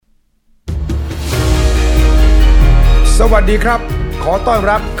สวัสดีครับขอต้อน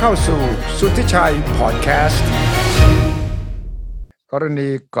รับเข้าสู่ Suthichai Podcast กรณี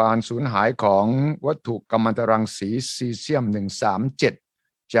การสูญหายของวัตถุกัมมันตรังสีซีเซียม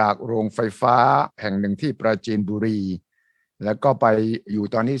137จากโรงไฟฟ้าแห่งหนึ่งที่ปราจีนบุรีแล้วก็ไปอยู่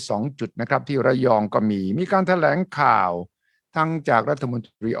ตอนนี้2จุดนะครับที่ระยองก็มีการแถลงข่าวทั้งจากรัฐมนต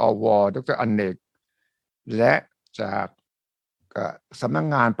รีอว.ดร.อเนกและจากสำนัก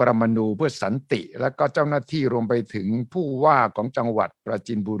งานปรมาณูเพื่อสันติและก็เจ้าหน้าที่รวมไปถึงผู้ว่าของจังหวัดปรา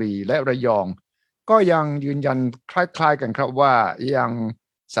จีนบุรีและระยองก็ยังยืนยันคล้ายๆกันครับว่ายัง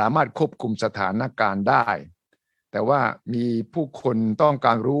สามารถควบคุมสถานการณ์ได้แต่ว่ามีผู้คนต้องก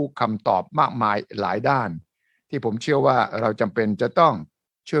ารรู้คำตอบมากมายหลายด้านที่ผมเชื่อว่าเราจำเป็นจะต้อง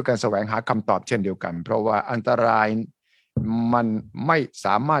ช่วยกันแสวงหาคำตอบเช่นเดียวกันเพราะว่าอันตรายมันไม่ส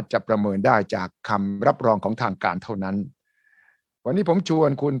ามารถจะประเมินได้จากคำรับรองของทางการเท่านั้นวันนี้ผมชว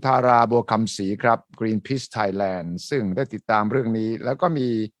นคุณธาราบัวคำศรีครับ Greenpeace Thailand ซึ่งได้ติดตามเรื่องนี้แล้วก็มี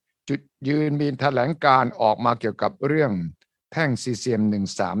จุดยืนมีแถลงการออกมาเกี่ยวกับเรื่องแท่งซีเซียม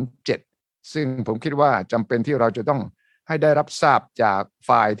137ซึ่งผมคิดว่าจำเป็นที่เราจะต้องให้ได้รับทราบจาก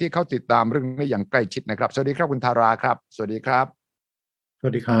ฝ่ายที่เขาติดตามเรื่องนี้อย่างใกล้ชิดนะครับสวัสดีครับคุณธาราครับสวัสดีครับส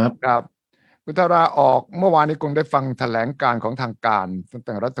วัสดีครับครับคุณธาราออกเมื่อวานนี้คงได้ฟังแถลงการของทางการตั้งแ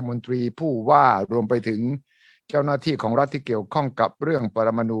ต่รัฐมนตรีผู้ว่ารวมไปถึงเจ้าหน้าที่ของรัฐที่เกี่ยวข้องกับเรื่องปร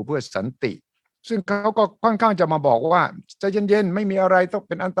มาณูเพื่อสันติซึ่งเขาก็ค่อนข้างจะมาบอกว่าใจเย็นๆไม่มีอะไรต้องเ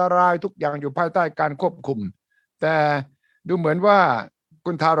ป็นอันตรายทุกอย่างอยู่ภายใต้การควบคุมแต่ดูเหมือนว่า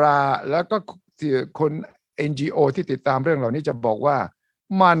คุณธาราแล้วก็คน NGO ที่ติดตามเรื่องเหล่านี้จะบอกว่า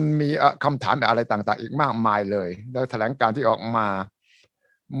มันมีคำถามอะไรต่างๆอีกมากมายเลยแล้วแถลงการที่ออกมา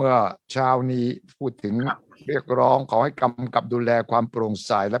เมื่อเช้านี้พูดถึงเรียกร้องขอให้กำกับดูแลความโปร่งใ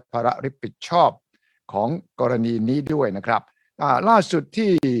สและภาระรับผิดชอบของกรณีนี้ด้วยนะครับล่าสุด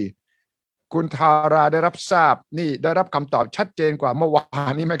ที่คุณธาราได้รับทราบนี่ได้รับคำตอบชัดเจนกว่าเมื่อวา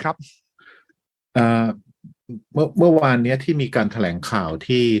นนี้ไหมครับเมื่อวานนี้ที่มีการแถลงข่าว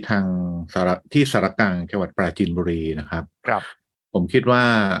ที่ทางสารกลางจังหวัดปราจีนบุรีนะครับครับผมคิดว่า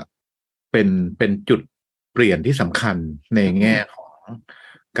เป็นจุดเปลี่ยนที่สำคัญในแง่ของ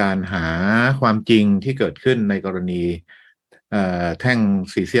การหาความจริงที่เกิดขึ้นในกรณีแท่ง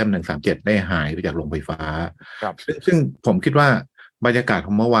ซีเซียม137ได้หายไปจากโรงไฟฟ้าซึ่งผมคิดว่าบรรยากาศข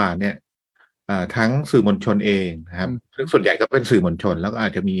องเมื่อวานเนี่ยทั้งสื่อมวลชนเองนะครับซึ่งส่วนใหญ่ก็เป็นสื่อมวลชนแล้วก็อา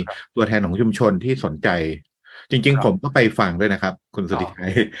จจะมีตัวแทนของชุมชนที่สนใจจริงๆผมก็ไปฟังด้วยนะครับคุณสุทธิชั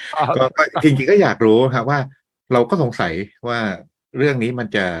ยก็จริงๆก็อยากรู้ครับว่าเราก็สงสัยว่าเรื่องนี้มัน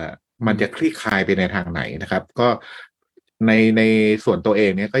จะคลี่คลายไปในทางไหนนะครับก็ในส่วนตัวเอ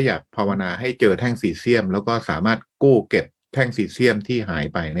งเนี่ยก็อยากภาวนาให้เจอแท่งซีเซียมแล้วก็สามารถกู้เก็บแท่งซีเซียมที่หาย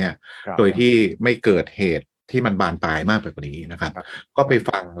ไปเนี่ยโดยที่ไม่เกิดเหตุที่มันบานปลายมากไปกว่านี้นะครับก็ไป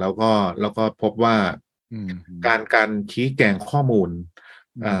ฟังแล้วก็พบว่าการชี้แจงข้อมูล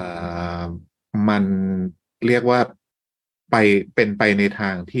มันเรียกว่าเป็นไปในทา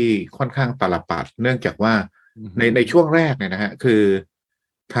งที่ค่อนข้างตาลปัตรเนื่องจากว่าในช่วงแรกเนี่ยนะฮะคือ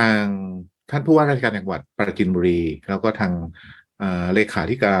ทางท่านผู้ว่าราชการจังหวัดปราจีนบุรีแล้วก็ทางเลขา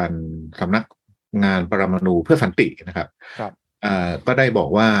ธิการสำนักงานปรมาณูเพื่อสันตินะครับก็ได้บอก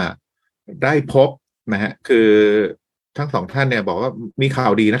ว่าได้พบนะฮะคือทั้งสองท่านเนี่ยบอกว่ามีข่า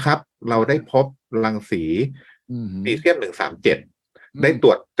วดีนะครับเราได้พบรังสีซีเซียม137ได้ตร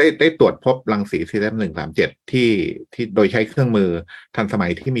วจพบรังสีซีเซียม137ที่โดยใช้เครื่องมือทันสมั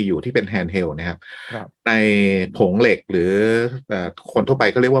ยที่มีอยู่ที่เป็นแฮนด์เฮลนะครับในผงเหล็กหรือคนทั่วไป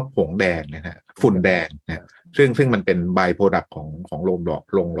ก็เรียกว่าผงแดงนะฮะฝุ่นแดงนะซึ่งมันเป็นบายโปรดักต์ของโรง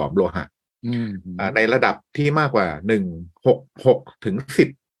หลอมโลหะในระดับที่มากกว่า166ถึง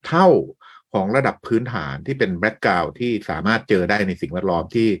10เท่าของระดับพื้นฐานที่เป็นแบล็คกราวด์ที่สามารถเจอได้ในสิ่งแวดล้อม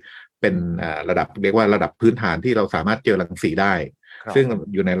ที่เป็นระดับเรียกว่าระดับพื้นฐานที่เราสามารถเจอรังสีได้ซึ่ง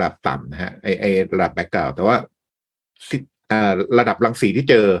อยู่ในระดับต่ำนะฮะไอระดับแบล็คกราวด์แต่ว่าระดับรังสีที่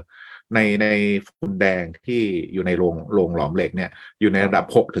เจอในฝุ่นแดงที่อยู่ในโรงหลอมเหล็กเนี่ยอยู่ในระดับ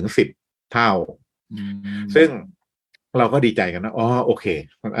6ถึง10เท่าซึ่งเราก็ดีใจกันนะโอเค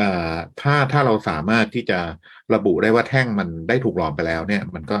ถ้าเราสามารถที่จะระบุได้ว่าแท่งมันได้ถูกหลอมไปแล้วเนี่ย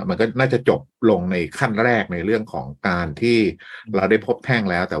มันก็น่าจะจบลงในขั้นแรกในเรื่องของการที่เราได้พบแท่ง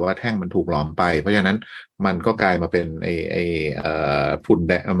แล้วแต่ว่าแท่งมันถูกหลอมไปเพราะฉะนั้นมันก็กลายมาเป็นฝุ่น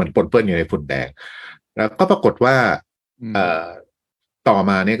แดงมันปนเปื้อนอยู่ในฝุ่นแดงแล้วก็ปรากฏว่าต่อ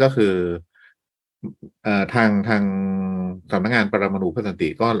มาเนี่ยก็คือทางสำนักงานปรมาณูเพื่อสันติ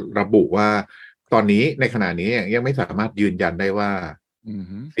ก็ระบุว่าตอนนี้ในขณะนี้ยังไม่สามารถยืนยันได้ว่า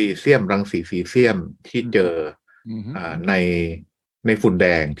ซีเซียมรังสีซีเซียมที่เจอในฝุ่นแด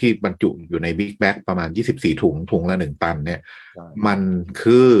งที่บรรจุอยู่ในบิ๊กแบ็กประมาณ24ถุงละ1 ตันเนี่ยมัน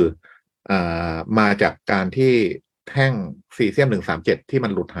คือมาจากการที่ แท่งซีเซียม137ที่มั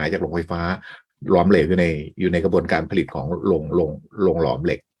นหลุดหายจากโรงไฟฟ้าหลอมเหลวอยู่ในกระบวนการผลิตของโรงหลอมเ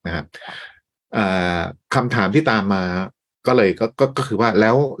หล็กนะครับคำถามที่ตามมาก็เลยก็คือว่าแ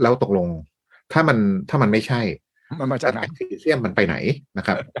ล้วตกลงถ้ามันไม่ใช่มันมาจากไหนซีเซียมมันไปไหนนะค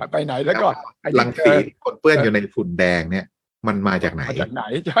รับไปไหนแล้วก็รังสีที่ปนเปื้อนอยู่ในฝุ่นแดงเนี่ยมันมาจากไหน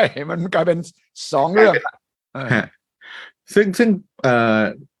ใช่มันกลายเป็น2เรื่องซึ่ง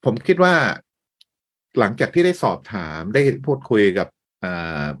ผมคิดว่าหลังจากที่ได้สอบถามได้พูดคุยกับ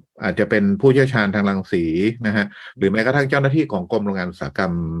อาจจะเป็นผู้เชี่ยวชาญทางรังสีนะฮะหรือแม้กระทั่งเจ้าหน้าที่ของกรมโรงงานอุตสาหกรร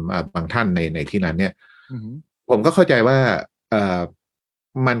มบางท่านในที่นั้นเนี่ยผมก็เข้าใจว่า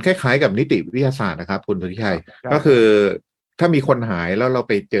มันคล้ายๆกับนิติวิทยาศาสตร์นะครับคุณสุทธิชัยก็คือถ้ามีคนหายแล้วเรา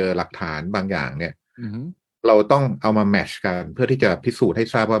ไปเจอหลักฐานบางอย่างเนี่ยเราต้องเอามาแมทช์กันเพื่อที่จะพิสูจน์ให้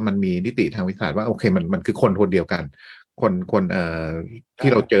ทราบว่ามันมีนิติทางวิทยาศาสตร์ว่าโอเคมันคือคนเดียวกันคนที่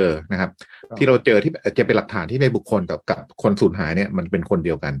เราเจอนะครับที่เราเจอที่จะเป็นหลักฐานที่ในบุคคลกับคนสูญหายเนี่ยมันเป็นคนเ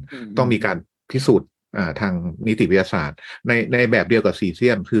ดียวกันต้องมีการพิสูจน์ทางนิติวิทยาศาสตร์ในแบบเดียวกับซีเซี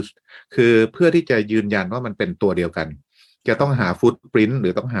ยมคือเพื่อที่จะยืนยันว่ามันเป็นตัวเดียวกันจะต้องหาฟุตปริ้นท์หรื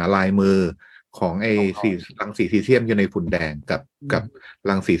อต้องหาลายมือของไอ้รังสีซีเซียมอยู่ในฝุ่นแดงกับ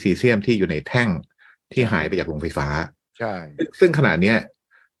รังสีซีเซียมที่อยู่ในแท่งที่หายไปจากโรงไฟฟ้าใช่ซึ่งขณะนี้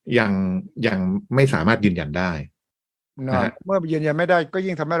ยังไม่สามารถยืนยันได้เมื่อยืนยันไม่ได้ก็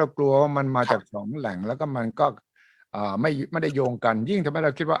ยิ่งทำให้เรากลัวว่ามันมาจาก2แหล่งแล้วก็มันก็ไม่ได้โยงกันยิ่งทำให้เร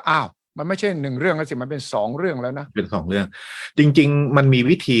าคิดว่าอ้าวมันไม่ใช่1เรื่องแล้วสิมันเป็น2เรื่องแล้วนะเป็น2เรื่องจริงๆมันมี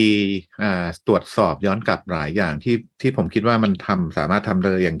วิธีตรวจสอบย้อนกลับหลายอย่างที่ผมคิดว่ามันสามารถทำเล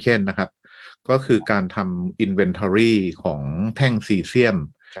ยอย่างเช่นนะครับก็คือการทำ inventory ของแท่งซีเซียม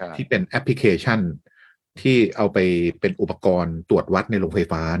ที่เป็นแอปพลิเคชันที่เอาไปเป็นอุปกรณ์ตรวจวัดในโรงไฟ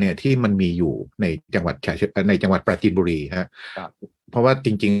ฟ้าเนี่ยที่มันมีอยู่ในจังหวัดปราจีนบุรีฮะเพราะว่าจ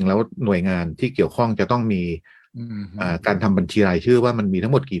ริงๆแล้วหน่วยงานที่เกี่ยวข้องจะต้องมีการทำบัญชีรายชื่อว่ามันมีทั้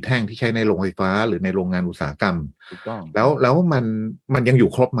งหมดกี่แท่งที่ใช้ในโรงไฟฟ้าหรือในโรงงานอุตสาหกรรมแล้วมันยังอยู่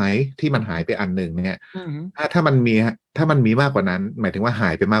ครบไหมที่มันหายไปอันหนึ่งเนี่ยถ้ามันมีมากกว่านั้นหมายถึงว่าหา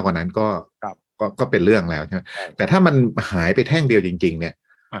ยไปมากกว่านั้นก็เป็นเรื่องแล้วใช่ไหมแต่ถ้ามันหายไปแท่งเดียวจริงๆเนี่ย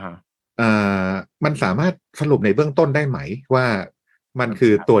มันสามารถสรุปในเบื้องต้นได้ไหมว่ามันคื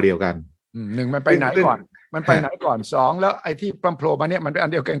อตัวเดียวกัน1มันไปไหนก่อน2แล้วไอ้ที่โผล่มาเนี่ยมันเป็นอั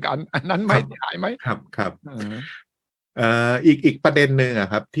นเดียวกันอันนั้นไม่หายไหมครับอีกประเด็นหนึ่ง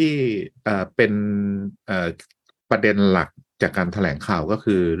ครับที่เป็นประเด็นหลักจากการแถลงข่าวก็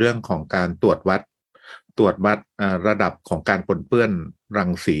คือเรื่องของการตรวจวัดระดับของการปนเปื้อนรั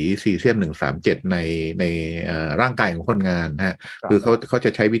งสีซีเซียม137ในร่างกายของคนงานฮะคือเขาจะ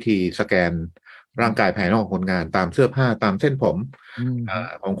ใช้วิธีสแกนร่างกายภายนอกของคนงานตามเสื้อผ้าตามเส้นผม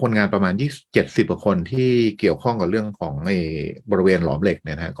ของคนงานประมาณ70กว่าคนที่เกี่ยวข้องกับเรื่องของบริเวณหลอมเหล็กเ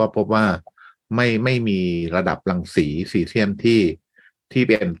นี่ยนะก็พบว่าไม่มีระดับรังสีซีเซียมที่เ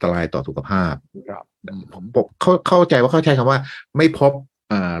ป็นอันตรายต่อสุขภาพผมเข้าใจว่าเขาใช้คำว่าไม่พบ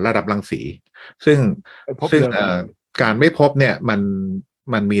ระดับรังสีซึ่งการไม่พบเนี่ย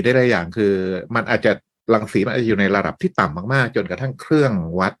มันมีได้หลายอย่างคือมันอาจจะรังสีมันอาจจะอยู่ในระดับที่ต่ำมากๆจนกระทั่งเครื่อง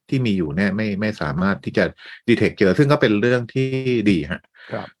วัดที่มีอยู่เนี่ยไม่สามารถที่จะดีเทคเจอซึ่งก็เป็นเรื่องที่ดีฮะ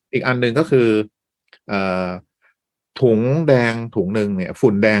อีกอันหนึ่งก็คือถุงแดงถุงหนึ่งเนี่ย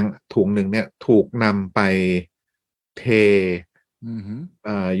ฝุ่นแดงถุงหนึ่งเนี่ยถูกนำไปเท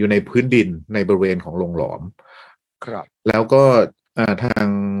อยู่ในพื้นดินในบริเวณของโรงหลอมแล้วก็ทาง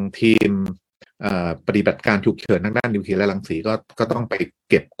ทีมปฏิบัติการฉุกเฉินทางด้านนิวเคลียร์และรังสีก็ต้องไป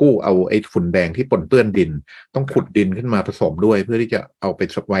เก็บกู้เอาไอ้ฝุ่นแดงที่ปนเปื้อนดินต้องขุดดินขึ้นมาผสมด้วยเพื่อที่จะเอาไป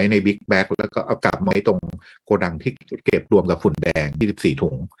ไว้ในบิ๊กแบ็กแล้วก็เอากลับมาไว้ตรงโกดังที่เก็บรวมกับฝุ่นแดง24ถุ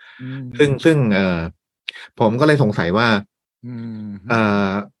งซึ่งผมก็เลยสงสัยว่า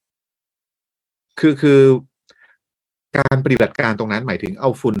คือการปฏิบัติการตรงนั้นหมายถึงเอา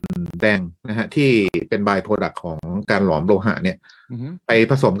ฝุ่นแดงนะฮะที่เป็นบายโปรดักต์ของการหลอมโลหะเนี่ยไป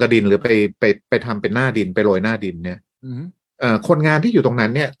ผสมกับดินหรือไปทำเป็นหน้าดินไปโรยหน้าดินเนี่ยคนงานที่อยู่ตรงนั้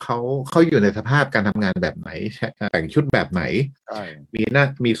นเนี่ยเขาอยู่ในสภาพการทำงานแบบไหนแต่งชุดแบบไหน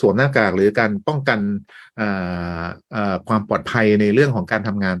มีสวมหน้ากากหรือการป้องกันความปลอดภัยในเรื่องของการท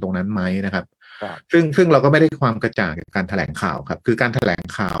ำงานตรงนั้นไหมนะครับซึ่งเราก็ไม่ได้ความกระจ่างจากการแถลงข่าวครับคือการแถลง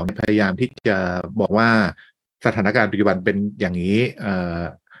ข่าวพยายามที่จะบอกว่าสถานการณ์ปัจจุบันเป็นอย่างนี้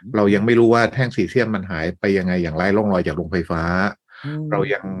เรายังไม่รู้ว่าแท่งซีเซียมมันหายไปยังไงอย่างไร้ร่องรอยจากโรงไฟฟ้าเรา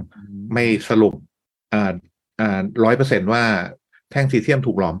ยังไม่สรุป100%ว่าแท่งซีเซียม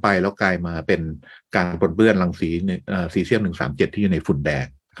ถูกหลอมไปแล้วกลายมาเป็นการปนเปื้อนรังสีซีเซียม137ที่อยู่ในฝุ่นแดง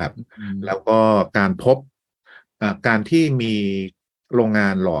ครับแล้วก็การพบการที่มีโรงงา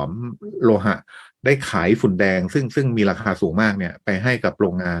นหลอมโลหะ ได้ขายฝุ่นแดงซึ่งมีราคาสูงมากเนี่ยไปให้กับโร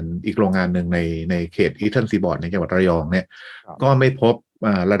งงานอีกโรงงานหนึ่งในเขตอีสเทิร์นซีบอร์ดในจังหวัดระยองเนี่ยก็ไม่พบ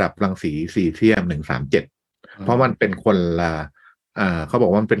ระดับรังสีซีเซียม137เพราะมันเป็นคนละเขาบอ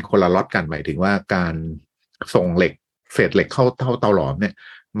กว่ามันเป็นคนละล็อตกันหมายถึงว่าการส่งเหล็กเศษเหล็กเข้าเตาหลอมเนี่ย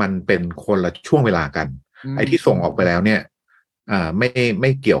มันเป็นคนละช่วงเวลากันไอ้ที่ส่งออกไปแล้วเนี่ยไม่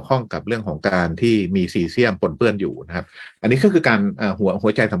เกี่ยวข้องกับเรื่องของการที่มีซีเซียมปนเปื้อนอยู่นะครับอันนี้ก็คือการหั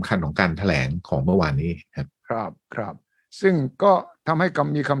วใจสำคัญของการแถลงของเมื่อวานนี้ครับครับซึ่งก็ทำให้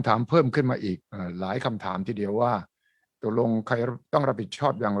มีคำถามเพิ่มขึ้นมาอีกหลายคำถามทีเดียวว่าตกลงใครต้องรับผิดชอ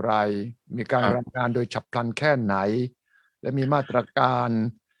บอย่างไรมีการรายงานโดยฉับพลันแค่ไหนและมีมาตรการ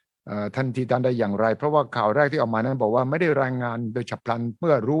ทันทีทันใดอย่างไรเพราะว่าข่าวแรกที่ออกมานั้นบอกว่าไม่ได้รายงานโดยฉับพลันเ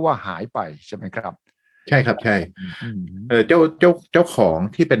มื่อรู้ว่าหายไปใช่ไหมครับใช่ครับใช่เจ้าของ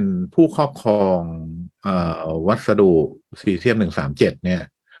ที่เป็นผู้ครอบครองวัสดุซีเซียม137เนี่ย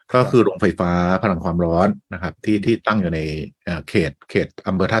ก็คือโรงไฟฟ้าพลังความร้อนนะครับที่ตั้งอยู่ในเขต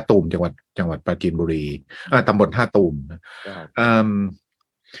อำเภอท่าตูมจังหวัดปราจีนบุรีตำบลท่าตูม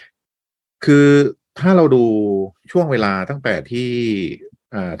คือถ้าเราดูช่วงเวลาตั้งแต่ที่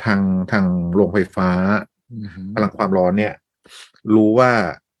ทางโรงไฟฟ้าพลังความร้อนเนี่ยรู้ว่า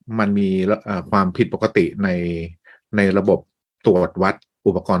มันมีความผิดปกติในระบบตรวจวัด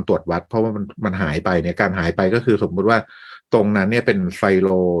อุปกรณ์ตรวจวัดเพราะว่ามันหายไปเนี่ยการหายไปก็คือสมมติว่าตรงนั้นเนี่ยเป็นไซโล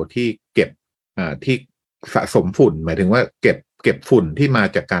ที่เก็บที่สะสมฝุ่นหมายถึงว่าเก็บฝุ่นที่มา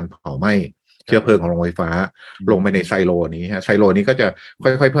จากการเผาไหม้เชื้อเพลิงของโรงไฟฟ้าลงไปในไซโลนี้ฮะไซโลนี้ก็จะ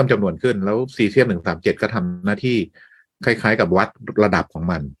ค่อยๆเพิ่มจำนวนขึ้นแล้วซีเซียม137ก็ทำหน้าที่คล้ายๆกับวัดระดับของ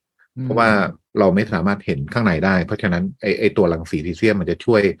มันเพราะว่าเราไม่สามารถเห็นข้างในได้เพราะฉะนั้นไอตัวรังสีซีเซียมมันจะ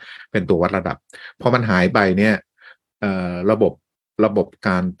ช่วยเป็นตัววัดระดับพอมันหายไปเนี่ยระบบก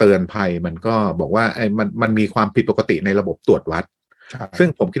ารเตือนภัยมันก็บอกว่ามันมีความผิดปกติในระบบตรวจวัดซึ่ง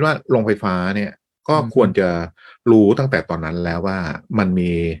ผมคิดว่าโรงไฟฟ้าเนี่ยก็ควรจะรู้ตั้งแต่ตอนนั้นแล้วว่ามัน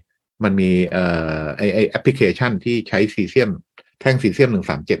มีไอแอปพลิเคชันที่ใช้ซีเซียมแท่งซีเซียม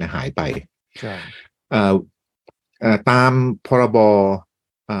137หายไปตามพรบ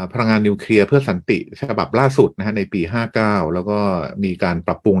พลังงานนิวเคลียร์เพื่อสันติฉบับล่าสุดนะฮะในปี59แล้วก็มีการป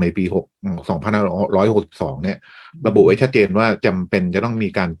รับปรุงในปี2562เนี่ยระบุไว้ชัดเจนว่าจำเป็นจะต้องมี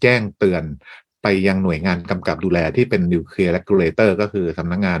การแจ้งเตือนไปยังหน่วยงานกำกับดูแลที่เป็นนิวเคลียร์เรกูเลเตอร์ก็คือส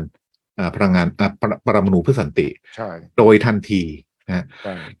ำนักงานพลังงานปรมาณูเพื่อสันติโดยทันทีนะ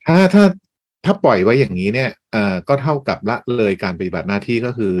ถ้าปล่อยไว้อย่างนี้เนี่ยก็เท่ากับละเลยการปฏิบัติหน้าที่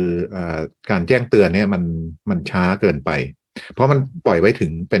ก็คือการแจ้งเตือนเนี่ยมันช้าเกินไปเพราะมันปล่อยไว้ถึ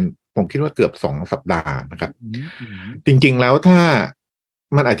งผมคิดว่าเกือบ2 สัปดาห์นะครับจริงๆแล้วถ้า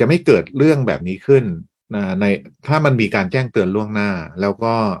มันอาจจะไม่เกิดเรื่องแบบนี้ขึ้นถ้ามันมีการแจ้งเตือนล่วงหน้าแล้ว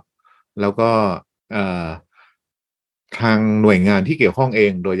ก็ทางหน่วยงานที่เกี่ยวข้องเอ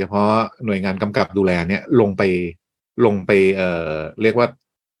งโดยเฉพาะหน่วยงานกำกับดูแลเนี่ยลงไปเรียกว่า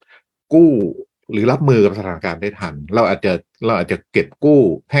กู้หรือรับมือกับสถานการณ์ได้ทันเราอาจจะเก็บกู้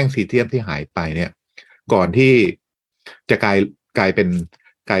แท่งซีเซียมที่หายไปเนี่ยก่อนที่จะกลายเ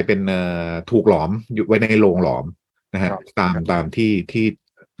ป็นถูกหลอมอยู่ไว้ในโรงหลอมนะฮะตามที่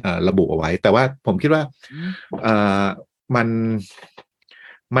ระบุเอาไว้แต่ว่าผมคิดว่า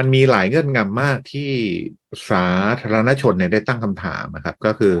มันมีหลายเงื่อนงำมากที่สาธารณชนเนี่ยได้ตั้งคำถามนะครับ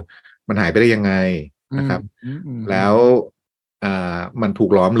ก็คือมันหายไปได้ยังไงนะครับแล้วมันถู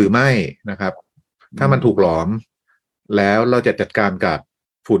กหลอมหรือไม่นะครับถ้ามันถูกหลอมแล้วเราจะจัดการกับ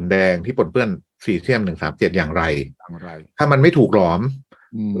ฝุ่นแดงที่ปนเปื้อนซีเซียม137อย่างไรถ้ามันไม่ถูกหลอม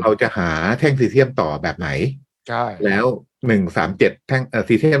เราจะหาแท่งซีเซียมต่อแบบไหนใช่แล้ว137แท่ง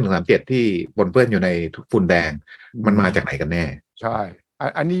ซีเซียม137ที่ปนเปื้อนอยู่ในฝุ่นแดงมันมาจากไหนกันแน่ใช่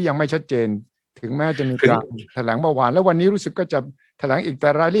อันนี้ยังไม่ชัดเจนถึงแม้จะมีการแถลงเมื่อวานแล้ววันนี้รู้สึกก็จะแถลงอีกแต่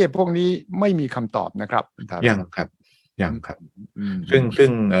รายละเอียดพวกนี้ไม่มีคำตอบนะครับยังครับซึ่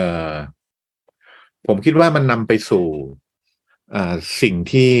งผมคิดว่ามันนำไปสู่สิ่ง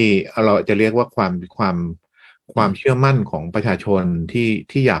ที่เราจะเรียกว่าความเชื่อมั่นของประชาชน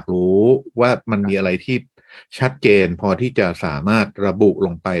ที่อยากรู้ว่ามันมีอะไรที่ชัดเจนพอที่จะสามารถระบุล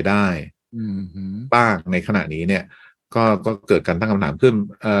งไปได้บ้างในขณะนี้เนี่ยก็เกิดการตั้งคำถามขึ้น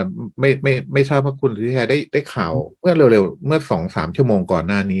ไม่ทราบว่าคุณสุทธิชัยได้ข่าวเมื่อเร็วๆเมื่อ 2-3 ชั่วโมงก่อน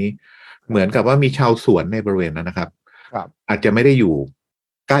หน้านี้เหมือนกับว่ามีชาวสวนในบริเวณนั้นนะครับอาจจะไม่ได้อยู่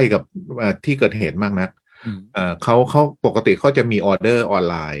ใกล้กับที่เกิดเหตุมากนักเขาปกติเขาจะมีออเดอร์ออน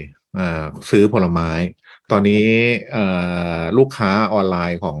ไลน์ซื้อผลไม้ตอนนี้ลูกค้าออนไล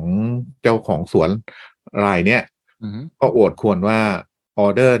น์ของเจ้าของสวนรายเนี้ยก็โอดควรว่าออ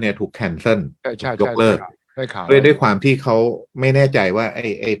เดอร์เนี่ยถูกแคนเซิลยกเลิกด้วยความที่เขาไม่แน่ใจว่า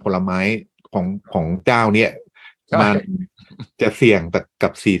ไอ้ผลไม้ของเจ้าเนี้ย มันจะเสี่ยงกั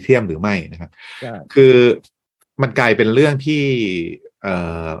บซีเซียมหรือไม่นะครับ ใช่ คือมันกลายเป็นเรื่องที่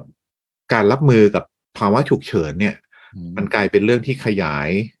การรับมือกับภาวะฉุกเฉินเนี่ยมันกลายเป็นเรื่องที่ขยาย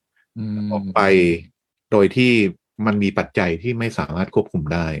ออกไปโดยที่มันมีปัจจัยที่ไม่สามารถควบคุม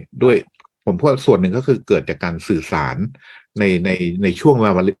ได้ด้วยผมว่าส่วนหนึ่งก็คือเกิดจากการสื่อสารในช่วง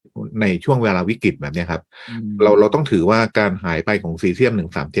เวลาวิกฤตแบบนี้ครับเราต้องถือว่าการหายไปของซีเซียม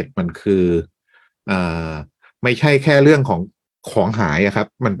137มันคือไม่ใช่แค่เรื่องของหายครับ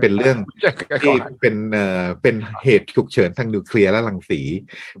มันเป็นเรื่องที่เป็นเหตุฉุกเฉินทางนิวเคลียร์และรังสี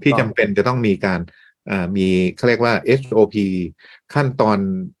ที่จำเป็นจะต้องมีการมีเขาเรียกว่า SOP ขั้นตอน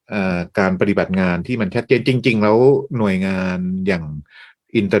การปฏิบัติงานที่มันชัดเจนจริงๆแล้วหน่วยงานอย่าง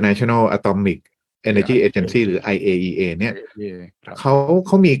International Atomic Energy Agency หรือ IAEA เนี่ยเ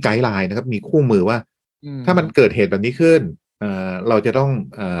ขามีไกด์ไลน์นะครับมีคู่มือว่าถ้ามันเกิดเหตุแบบนี้ขึ้นเราจะต้อง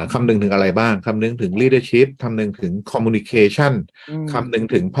คำนึงถึงอะไรบ้างคำนึงถึง leadership คำนึงถึง communication คำนึง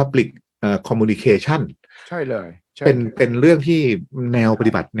ถึง public communication ใช่เลยเป็นเรื่องที่แนวป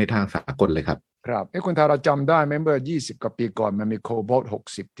ฏิบัติในทางสากลเลยครับครับคุณธาราจำได้ไหมเมื่อ20 กว่าปีก่อนมันมีโคบอลต์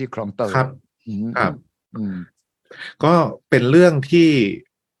60ที่คลองเตยครับก็เป็นเรื่องที่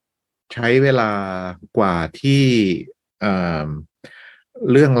ใช้เวลากว่าที่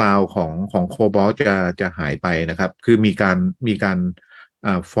เรื่องราวของโคบอลต์จะหายไปนะครับคือมีการ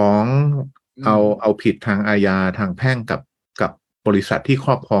ฟ้องเอาผิดทางอาญาทางแพ่งกับบริษัทที่ค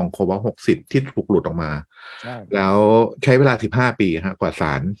รอบครองโคบอลต์60ที่ถูกหลุดออกมาแล้วใช้เวลา15 ปีฮะกว่าศ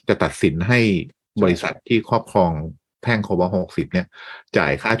าลจะตัดสินให้บริษัทที่ครอบครองแท่งโคบอลต์60เนี่ยจ่า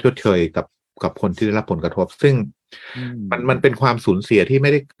ยค่าชดเชยกับคนที่ได้รับผลกระทบซึ่งมันเป็นความสูญเสียที่ไ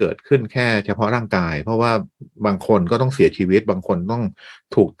ม่ได้เกิดขึ้นแค่เฉพาะร่างกายเพราะว่าบางคนก็ต้องเสียชีวิตบางคนต้อง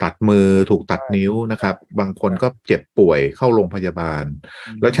ถูกตัดมือถูกตัดนิ้วนะครับบางคนก็เจ็บป่วยเข้าโรงพยาบาล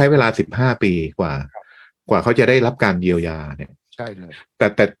แล้วใช้เวลา15 ปีกว่าเขาจะได้รับการเยียวยาเนี่ยใช่เลย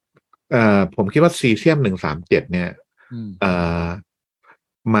แต่ผมคิดว่าซีเซียม137เนี่ย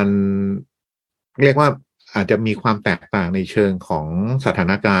มันเรียกว่าอาจจะมีความแตกต่างในเชิงของสถา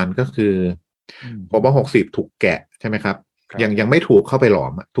นการณ์ก็คือโคบอลต์60ถูกแกะใช่ไหมครับยังไม่ถูกเข้าไปหลอ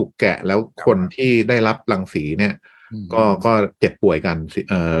มถูกแกะแล้วคนที่ได้รับรังสีเนี่ยก็เจ็บป่วยกัน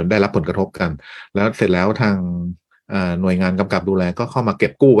ได้รับผลกระทบกันแล้วเสร็จแล้วทางหน่วยงานกำกับดูแลก็เข้ามาเก็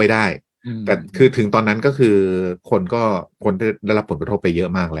บกู้ไว้ได้แต่คือถึงตอนนั้นก็คือคนได้รับผลกระทบไปเยอะ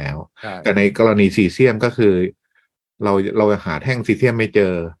มากแล้วแต่ในกรณีซีเซียมก็คือเราหาแท่งซีเซียมไม่เจ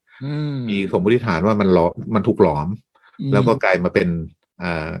อมีสมมติฐานว่ามันถูกหลอมแล้วก็กลายมาเป็น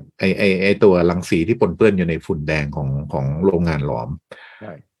ไอตัวรังสีที่ปนเปื้อนอยู่ในฝุ่นแดงของโรงงานหลอม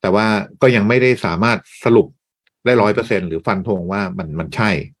แต่ว่าก็ยังไม่ได้สามารถสรุปได้ 100% หรือฟันธงว่ามันใ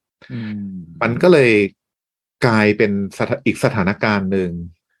ช่มันก็เลยกลายเป็นอีกสถานการณ์หนึ่ง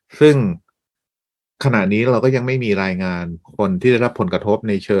ซึ่งขณะนี้เราก็ยังไม่มีรายงานคนที่ได้รับผลกระทบ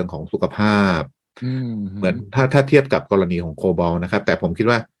ในเชิงของสุขภาพเหมือนถ้าเทียบกับกรณีของโคบอลต์นะครับแต่ผมคิด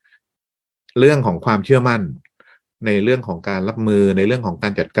ว่าเรื่องของความเชื่อมั่นในเรื่องของการรับมือในเรื่องของกา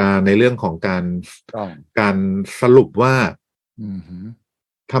รจัดการในเรื่องของการสรุปว่า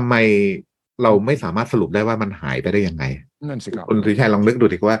ทำไมเราไม่สามารถสรุปได้ว่ามันหายไปได้ยังไงนั่นสิครับคุณสุชัยลองนึกดู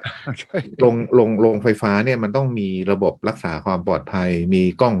ดิว่าโรงไฟฟ้าเนี่ยมันต้องมีระบบรักษาความปลอดภัยมี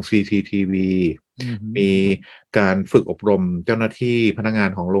กล้อง CCTV มีการฝึกอบรมเจ้าหน้าที่พนักงาน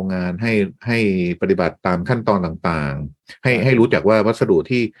ของโรงงานให้ปฏิบัติตามขั้นตอนต่างๆให้รู้จักว่าวัสดุ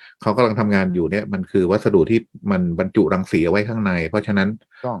ที่เขากำลังทำงานอยู่เนี่ยมันคือวัสดุที่มันบรรจุรังสีเอาไว้ข้างในเพราะฉะนั้น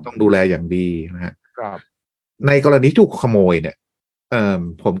ต้องดูแลอย่างดีนะฮะในกรณีถูกขโมยเนี่ย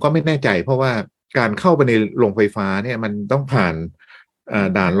ผมก็ไม่แน่ใจเพราะว่าการเข้าไปในโรงไฟฟ้าเนี่ยมันต้องผ่าน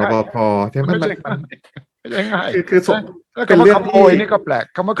ด่านรปภใช่ไหมมันง่ายคือคำว่าขโมยนี่ก็แปลก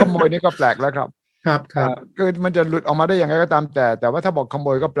คำว่าขโมยนี่ก็แปลกแล้วครับคือมันจะหลุดออกมาได้ยังไงก็ตามแต่ว่าถ้าบอกขโม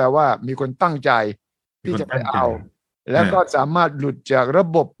ยก็แปลว่ามีคนตั้งใจที่จะไปเอาแล้วก็สามารถหลุดจากระ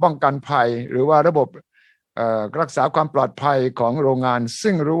บบป้องกันภัยหรือว่าระบบรักษาความปลอดภัยของโรงงาน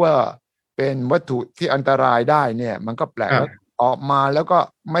ซึ่งรู้ว่าเป็นวัตถุที่อันตรายได้เนี่ยมันก็แปลกแล้วออกมาแล้วก็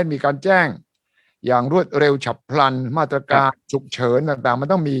ไม่มีการแจ้งอย่างรวดเร็วฉับพลันมาตรการฉุกเฉินต่างๆมัน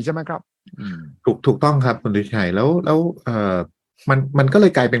ต้องมีใช่ไหมครับถูกต้องครับคุณสุชัยแล้วมันก็เล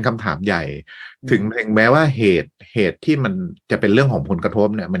ยกลายเป็นคำถามใหญ่ถึงแม้ว่าเหตุที่มันจะเป็นเรื่องของผลกระทบ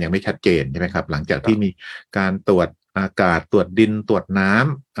เนี่ยมันยังไม่ชัดเจนใช่ไหมครับหลังจากที่มีการตรวจอากาศตรวจดินตรวจน้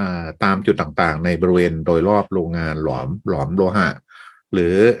ำตามจุดต่างๆในบริเวณโดยรอบโรงงานหลอมโลหะหรื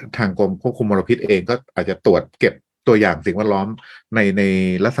อทางกรมควบคุมมลพิษเองก็อาจจะตรวจเก็บตัวอย่างสิ่งแวดล้อมใน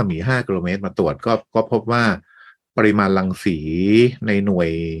รัศมี5 กิโลเมตรมาตรวจก็พบว่าปริมาณรังสีในหน่วย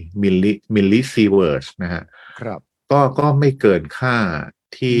มิลลิซีเวิร์สนะฮะครับก็ไม่เกินค่า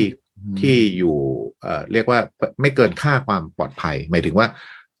ที่ ที่อยู่เรียกว่าไม่เกินค่าความปลอดภัยหมายถึงว่า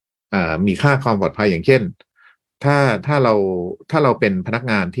มีค่าความปลอดภัยอย่างเช่นถ้าเราเป็นพนัก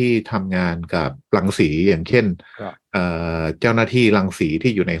งานที่ทำงานกับรังสีอย่างเช่นเจ้าหน้าที่รังสี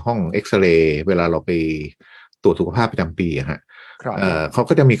ที่อยู่ในห้องเอ็กซเรย์เวลาเราไปตรวจสุขภาพประจำปีฮะเขา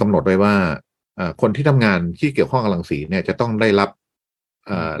ก็จะมีกำหนดไว้ว่าคนที่ทำงานที่เกี่ยวข้องกับรังสีเนี่ยจะต้องได้รับ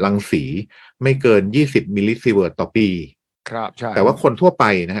รังสีไม่เกิน20มิลลิซีเวิร์ตต่อปีครับใช่แต่ว่าคนทั่วไป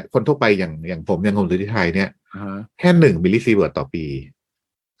นะฮะคนทั่วไปอย่างผมอย่างคนสุทธิชัยเนี่ยแค่1มิลลิซีเวิร์ตต่อปี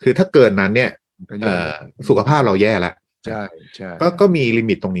คือถ้าเกินนั้นเนี่ยสุขภาพเราแย่แล้วใช่ใช่ก็มีลิ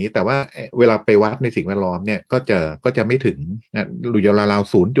มิตตรงนี้แต่ว่าเวลาไปวัดในสิ่งแวดล้อมเนี่ยก็จะไม่ถึงหรือราว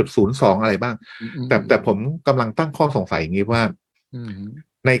ๆ0.02อะไรบ้างแต่ผมกำลังตั้งข้อสงสัยอย่างนี้ว่า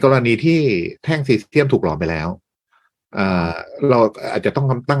ในกรณีที่แท่งซีเซียมถูกหลอมไปแล้วเราอาจจะต้อง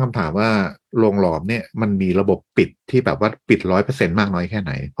ตั้งคำถามว่าโรงหลอมเนี่ยมันมีระบบปิดที่แบบว่าปิด100%มากน้อยแค่ไห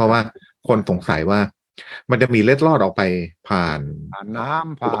นเพราะว่าคนสงสัยว่ามันจะมีเล็ดลอดออกไปผ่านน้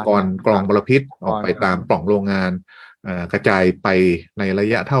ำอุปกรณ์กรองมลพิษออกไปตามปล่องโรงงานกระจายไปในระ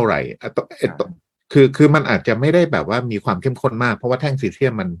ยะเท่าไหร่คือมันอาจจะไม่ได้แบบว่ามีความเข้มข้นมากเพราะว่าแท่งซีเซีย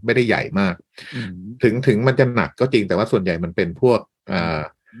มมันไม่ได้ใหญ่มากถึงมันจะหนักก็จริงแต่ว่าส่วนใหญ่มันเป็นพวก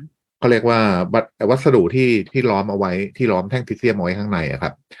เขาเรียกว่าวัสดุที่ล้อมเอาไว้ที่ล้อมแท่งซีเซียมเอาไว้ข้างในอะค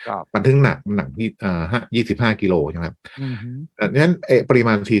รับมันถึงหนักที่25 กิโลใช่ไหมครับดังนั้นปริม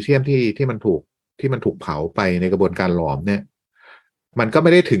าณซีเซียมที่มันถูกเผาไปในกระบวนการหลอมเนี่ยมันก็ไ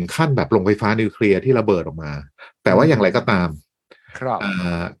ม่ได้ถึงขั้นแบบโรงไฟฟ้านิวเคลียร์ที่ระเบิดออกมาแต่ว่าอย่างไรก็ตาม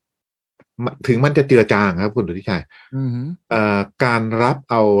ถึงมันจะเจือจางครับคุณสุทธิชัยการรับ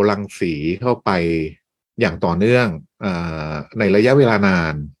เอารังสีเข้าไปอย่างต่อเนื่องในระยะเวลานา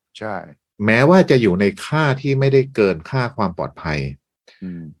นใช่แม้ว่าจะอยู่ในค่าที่ไม่ได้เกินค่าความปลอดภัย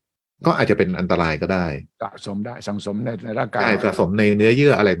ก็อาจจะเป็นอันตรายก็ได้สะสมได้สังสมในร่างกายสะสมในเนื้อเยื่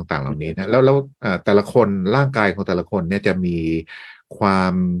ออะไรต่างๆเหล่านี้นะแล้วแต่ละคนร่างกายของแต่ละคนเนี่ยจะมีควา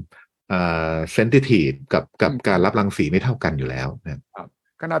มเซนซิทีฟกับการรับรังสีไม่เท่ากันอยู่แล้วนะครับ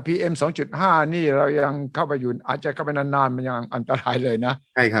ขนาด PM 2.5 นี่เรายังเข้าไปอยู่อาจจะเข้าไปนานๆมันยังอันตรายเลยนะ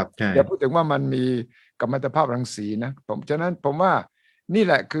ใช่ครับใช่อย่าพูดถึงว่ามันมีกัมมันตภาพรังสีนะฉะนั้นผมว่านี่แ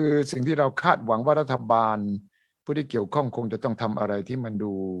หละคือสิ่งที่เราคาดหวังว่ารัฐบาลผู้ที่เกี่ยวข้องคงจะต้องทำอะไรที่มัน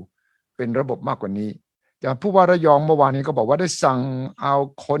ดูเป็นระบบมากกว่านี้อย่างผู้ว่าระยองเมื่อวานนี้ก็บอกว่าได้สั่งเอา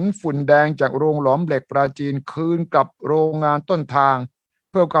ขนฝุ่นแดงจากโรงหลอมเหล็กปราจีนคืนกับโรงงานต้นทาง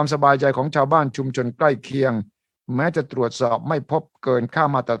เพื่อความสบายใจของชาวบ้านชุมชนใกล้เคียงแม้จะตรวจสอบไม่พบเกินค่า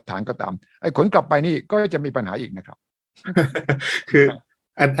มาตรฐานก็ตามไอ้ขนกลับไปนี่ก็จะมีปัญหาอีกนะครับ คือ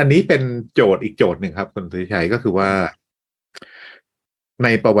อันนี้เป็นโจทย์อีกโจทย์หนึ่งครับคุณสุทธิชัยก็คือว่าใน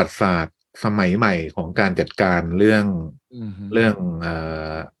ประวัติศาสตร์สมัยใหม่ของการจัดการเรื่องเ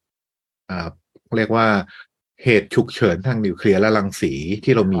รียกว่าเหตุฉุกเฉินทางนิวเคลียร์และรังสี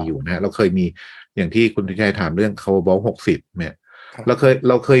ที่เรามีอยู่นะเราเคยมีอย่างที่คุณสุทธิชัยถามเรื่องคาร์บอน60เนี่ยเร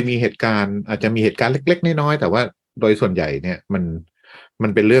าเคยมีเหตุการณ์อาจจะมีเหตุการณ์เล็กๆน้อยๆแต่ว่าโดยส่วนใหญ่เนี่ยมั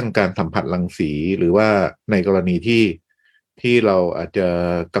นเป็นเรื่องการสัมผัสรังสีหรือว่าในกรณีที่เราอาจจะ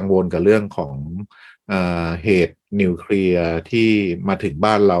กังวลกับเรื่องของเหตุนิวเคลียร์ที่มาถึง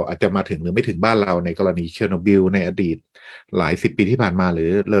บ้านเราอาจจะมาถึงหรือไม่ถึงบ้านเราในกรณีเชอร์โนบิลในอดีตหลาย10 ปีที่ผ่านมาหรื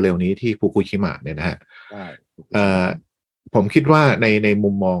อเร็วๆนี้ที่ฟุกุชิมะเนี่ยนะฮะผมคิดว่าในมุ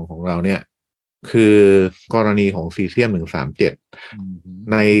มมองของเราเนี่ยคือกรณีของซีเซียม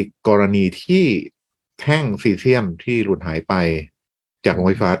137ในกรณีที่แท่งซีเซียมที่หลุดหายไปจากโรง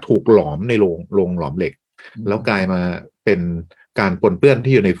ไฟฟ้าถูกหลอมในโรงหลอมเหล็กแล้วกลายมาเป็นการปนเปื้อน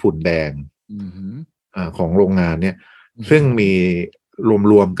ที่อยู่ในฝุ่นแดงของโรงงานเนี่ยซึ่งมี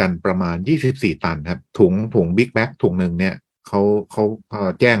รวมกันประมาณ24 ตันครับถุงบิ๊กแบ็กถุงหนึ่งเนี่ยเขา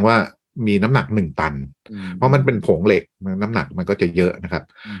แจ้งว่ามีน้ำหนัก1 ตันเพราะมันเป็นผงเหล็กน้ำหนักมันก็จะเยอะนะครับ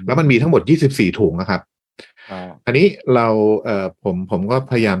แล้วมันมีทั้งหมด24 ถุงนะครับอันนี้ผมก็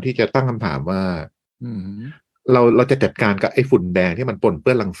พยายามที่จะตั้งคำถามว่าเราจะจัดการกับไอ้ฝุ่นแดงที่มันปนเ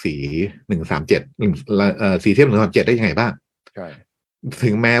ปื้อนรังสี137ซีเซียม137ได้ยังไงบ้างถึ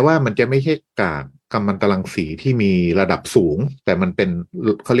งแม้ว่ามันจะไม่ใช่กัมมันตรังสีที่มีระดับสูงแต่มันเป็น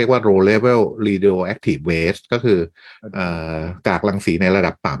เขาเรียกว่า low level radioactive waste ก็คือกากรังสีในระ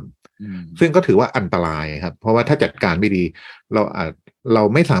ดับต่ำซึ่งก็ถือว่าอันตรายครับเพราะว่าถ้าจัดการไม่ดีเรา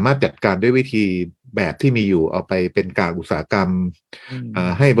ไม่สามารถจัดการด้วยวิธีแบบที่มีอยู่เอาไปเป็นกากอุตสาหกรรม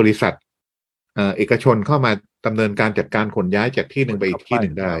ให้บริษัทเอกชนเข้ามาดำเนินการจัดการขนย้ายจากที่หนึ่งไปอีกที่ห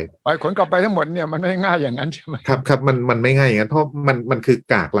นึ่งได้ไปขนกลับไปทั้งหมดเนี่ยมันไม่ง่ายอย่างนั้นใช่ไหมครับมันไม่ง่ายอย่างนั้นเพราะมันคือ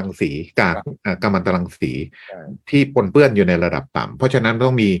กากรังสีกัมมันตรังสีที่ปนเปื้อนอยู่ในระดับต่ำเพราะฉะนั้น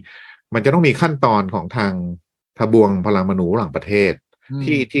มันจะต้องมีขั้นตอนของทางทบวงพลังมนูระหว่างประเทศ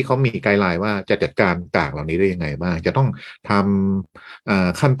ที่เขามีไกด์ไลน์ว่าจะจัดการกากเหล่านี้ได้ยังไงบ้างจะต้องท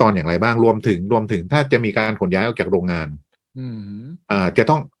ำขั้นตอนอย่างไรบ้างรวมถึงถ้าจะมีการขนย้ายออกจากโรงงานจะ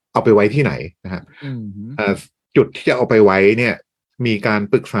ต้องเอาไปไว้ที่ไหนนะครับจุดที่จะเอาไปไว้เนี่ยมีการ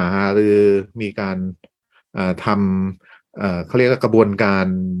ปรึกษาหรือมีการทำเขาเรียกว่ากระบวนการ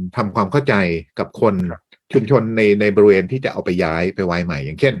ทำความเข้าใจกับคนชุมชนในบริเวณที่จะเอาไปย้ายไปไว้ใหม่อ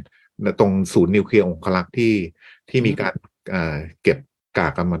ย่างเช่นตรงศูนย์นิวเคลียร์องครักษ์ที่มีการเก็บกา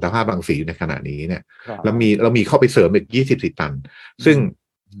กกัมมันตภาพรังสีในขณะนี้เนี่ยเรามีเข้าไปเสริมอีก24 ตันซึ่ง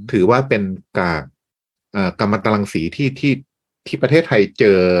ถือว่าเป็นกากกัมมันตรังสีที่ประเทศไทยเจ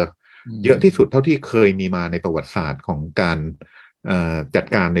อเยอะที่สุดเท่าที่เคยมีมาในประวัติศาสตร์ของการจัด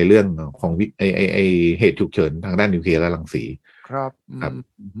การในเรื่องของไอเหตุฉุกเฉินทางด้านนิวเคลียร์และรังสีครับ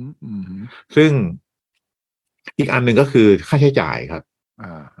ซึ่งอีกอันหนึ่งก็คือค่าใช้จ่ายครับ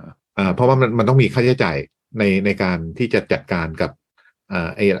เพราะว่ามันต้องมีค่าใช้จ่ายในการที่จะจัดการกับ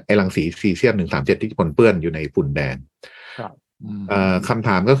ไอรังสีซีเซียม137ที่ปนเปื้อนอยู่ในฝุ่นแดงคำถ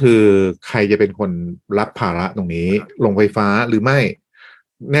ามก็คือใครจะเป็นคนรับภาระตรงนี้โรงไฟฟ้าหรือไม่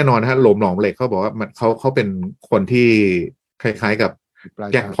แน่นอนฮะโหลมหลอมเหล็กเขาบอกว่าเขาเป็นคนที่คล้ายๆกับ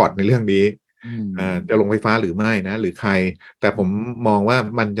แจ็คพอตในเรื่องนี้จะลงไฟฟ้าหรือไม่นะหรือใครแต่ผมมองว่า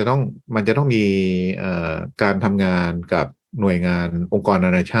มันจะต้องมีการทำงานกับหน่วยงานองค์กรน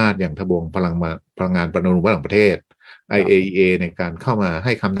านาชาติอย่างทบวงพลังงานปรมาณูระหว่างประเทศ IAEA ในการเข้ามาใ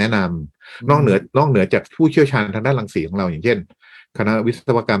ห้คำแนะนำนอกเหนือจากผู้เชี่ยวชาญทางด้านรังสีของเราอย่างเช่นคณะวิศ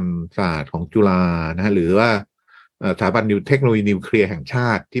วกรรมศาสตร์ของจุฬานะหรือว่าสถาบันเทคโนโลยีนิวเคลียร์แห่งชา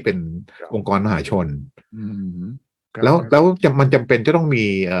ติที่เป็นองค์กรมหาชนแล้วมันจำเป็นจะต้องมี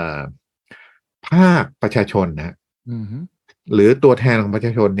ภาคประชาชนนะหรือตัวแทนของประช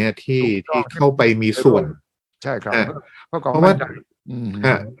าชนเนี่ยที่เข้าไปมีส่วนใช่ครับเพราะว่า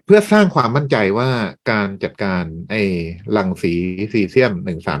เพื่อสร้างความมั่นใจว่าการจัดการไอ้รังสีซีเซียม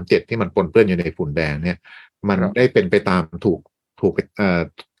137ที่มันปนเปื้อนอยู่ในฝุ่นแดงเนี่ยมันได้เป็นไปตามถูก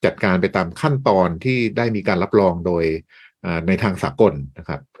จัดการไปตามขั้นตอนที่ได้มีการรับรองโดยในทางสากลนะค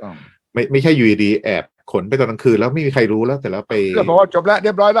รับไม่ใช่อยู่ดีแอบขนไปตอนกลางคืนแล้วไม่มีใครรู้แล้วแต่แล้วไปก็บอกว่าจบแล้วเรี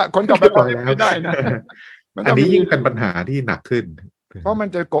ยบร้อยแล้วขนกลับไปไม่ได้นะอันนี้ยิ่งเป็นปัญหาที่หนักขึ้นเพราะมัน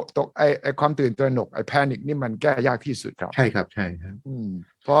จะตกไอความตื่นตระหนกไอแพนิคนี่มันแก้ยากที่สุดครับใช่ครับใช่ครับ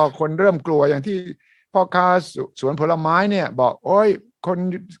พอคนเริ่มกลัวอย่างที่พ่อค้าสวนผลไม้เนี่ยบอกโอ้ยคน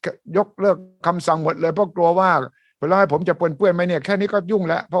ยกเลิกคำสั่งหมดเลยเพราะกลัวว่าผลไม้ผมจะปนเปื้อนไหมเนี่ยแค่นี้ก็ยุ่ง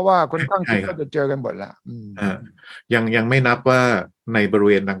แล้วเพราะว่าคนข้างกินก็จะเจอกันหมดแล้วยังไม่นับว่าในบริเ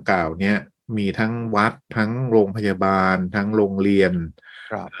วณดังกล่าวเนี่ยมีทั้งวัดทั้งโรงพยาบาลทั้งโรงเรียน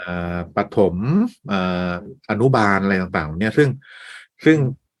ประถมอนุบาลอะไรต่างๆเนี่ยซึ่ง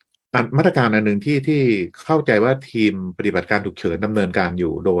มาตรการอันหนึ่งที่เข้าใจว่าทีมปฏิบัติการฉุกเฉินดำเนินการอ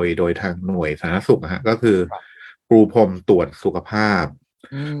ยู่โดยทางหน่วยสาธารณสุขฮะก็คือปูพรมตรวจสุขภาพ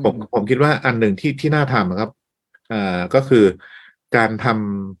ผมคิดว่าอันหนึ่งที่น่าทำครับก็คือการท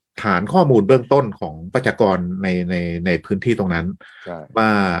ำฐานข้อมูลเบื้องต้นของประชากรในพื้นที่ตรงนั้นว่า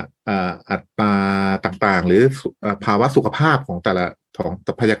อัตราต่างๆหรือภาวะสุขภาพของแต่ละของ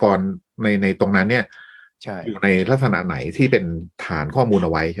ประชากรในตรงนั้นเนี่ยอยู่ในลักษณะไหนที่เป็นฐานข้อมูลเอ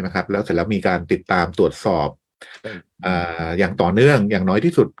าไว้ใช่ไหมครับแล้วเสร็จแล้วมีการติดตามตรวจสอบอย่างต่อเนื่องอย่างน้อย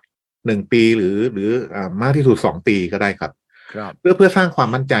ที่สุด1 ปีหรือมากที่สุด2 ปีก็ได้ครับเพื่อสร้างความ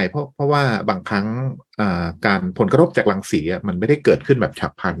มั่นใจเพราะว่าบางครั้งการผลกระทบจากรังสีมันไม่ได้เกิดขึ้นแบบฉั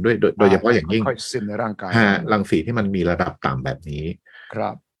บพลันด้วยโดยเฉพาะอย่างยิ่งในร่างกายรังสีที่มันมีระดับต่ำแบบนี้ค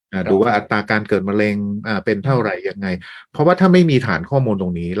รับดูว่าอัตราการเกิดมะเร็งเป็นเท่าไหร่ยังไงเพราะว่าถ้าไม่มีฐานข้อมูลตร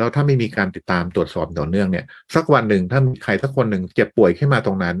งนี้แล้วถ้าไม่มีการติดตามตรวจสอบต่อเนื่องเนี่ยสักวันหนึ่งถ้าใครสักคนหนึ่งเจ็บป่วยขึ้นมาต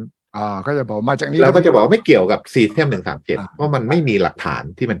รงนั้นก็จะบอกมาจากนี้แล้วก็จะบอกไม่เกี่ยวกับซีเซียม137เพราะมันไม่มีหลักฐาน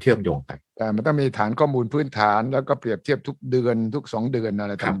ที่มันเชื่อมโยงกันแต่มันต้องมีฐานข้อมูลพื้นฐานแล้วก็เปรียบเทียบทุกเดือนทุก2 เดือนอะไ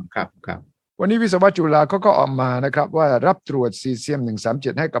รต่างๆครับวันนี้วิศวะจุฬาเขาก็ออกมานะครับว่ารับตรวจซีเซียม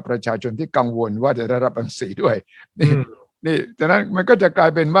137ให้กับประชาชนที่กังวลว่าจะได้รับรังสีด้วยนี่ฉะนั้นมันก็จะกลา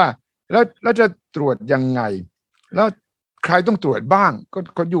ยเป็นว่าแล้วจะตรวจยังไงแล้วใครต้องตรวจบ้างก็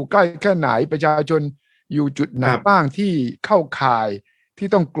คนอยู่ใกล้แค่ไหนประชาชนอยู่จุดไหนบ้างที่เข้าข่ายที่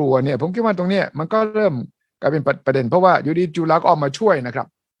ต้องกลัวเนี่ยผมคิดว่าตรงนี้มันก็เริ่มกลายเป็นประเด็นเพราะว่าอยู่ดีจุฬาก็ออกมาช่วยนะครับ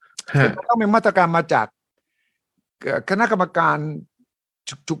ต้องมีมาตรการมาจากคณะกรรมการ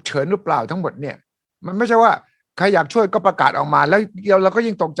ฉุกเฉินหรือเปล่าทั้งหมดเนี่ยมันไม่ใช่ว่าใครอยากช่วยก็ประกาศออกมาแล้วเราก็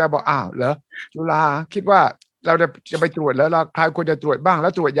ยิ่งตกใจบอกอ้าวเหรอจุฬาคิดว่าเราจะไปตรวจแล้วเราใครควรจะตรวจบ้างแล้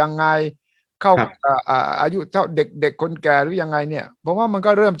วตรวจยังไงเข้าอายุเท่าเด็กคนแก่หรือยังไงเนี่ยผมว่ามัน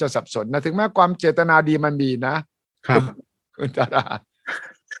ก็เริ่มจะสับสนนะถึงแม้ความเจตนาดีมันมีนะครับคุณดารา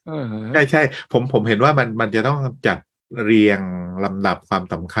ใช่ผมเห็นว่ามันจะต้องจัดเรียงลำดับความ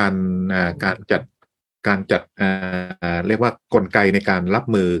สำคัญการจัด การจัดเรียกว่ากลไกในการรับ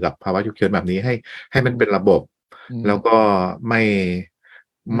มือกับภาวะฉุกเฉินแบบนี้ให้มันเป็นระบบแล้วก็ไม่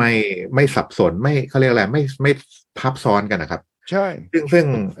ไม่ไม่สับสนไม่เขาเรียกอะไรไม่ทับซ้อนกันนะครับใช่ซึ่ง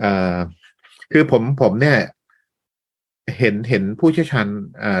คือผมเนี่ยเห็นผู้เชี่ยวชาญ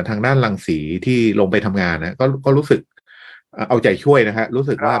ทางด้านรังสีที่ลงไปทำงานนะก็รู้สึกเอาใจช่วยนะฮะรู้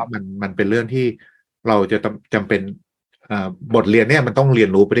สึกว่ามันเป็นเรื่องที่เราจะจำเป็นบทเรียนเนี่ยมันต้องเรียน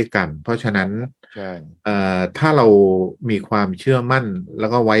รู้ไปด้วยกันเพราะฉะนั้นถ้าเรามีความเชื่อมั่นแล้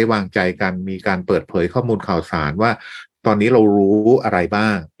วก็ไว้วางใจกันมีการเปิดเผยข้อมูลข่าวสารว่าตอนนี้เรารู้อะไรบ้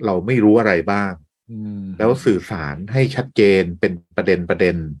างเราไม่รู้อะไรบ้างแล้วสื่อสารให้ชัดเจนเป็นประเ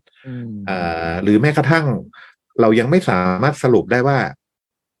ด็นหรือแม้กระทั่งเรายังไม่สามารถสรุปได้ว่า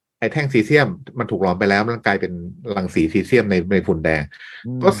ไอ้แท่งซีเซียมมันถูกหลอมไปแล้วมันกลายเป็นรังสีซีเซียมในฝุ่นแดง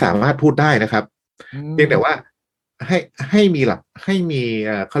ก็สามารถพูดได้นะครับเพียงแต่ว่าให้มีหลักให้มี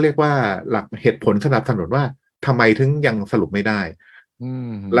เขาเรียกว่าหลักเหตุผลสนับสนุนว่าทำไมถึงยังสรุปไม่ได้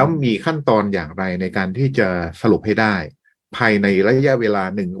แล้วมีขั้นตอนอย่างไรในการที่จะสรุปให้ได้ภายในระยะเวลา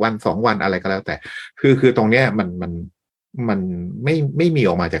1 วัน2 วันอะไรก็แล้วแต่คือตรงเนี้ยมันไม่มี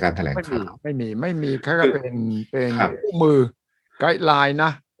ออกมาจากการแถลงข่าวไม่มีแค่เป็นคู่มือไกด์ไลน์น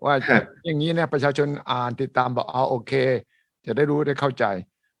ะว่าอย่างนี้เนี่ยประชาชนอ่านติดตามบอกโอเคจะได้รู้ได้เข้าใจ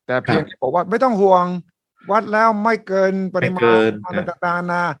แต่เพียงบอกว่าไม่ต้องห่วงวัดแล้วไม่เกินปริมาณอะไรต่าง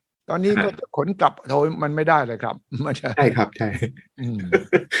ๆนะตอนนี้ก็จะขนกลับโทยมันไม่ได้เลยครับไม่ใช่ครับใช่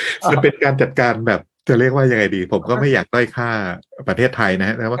มันเป็นการจัดการแบบจะเรียกว่ายังไงดีผมก็ไม่อยากด้อยค่าประเทศไทยน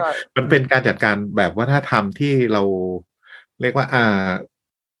ะแต่ว่ามันเป็นการจัดการแบบวัฒนธรรมที่เราเรียกว่า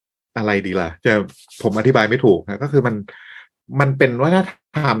อะไรดีล่ะจะผมอธิบายไม่ถูกนะก็คือมันเป็นวัฒน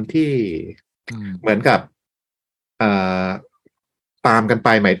ธรรมที่เหมือนกับตามกันไป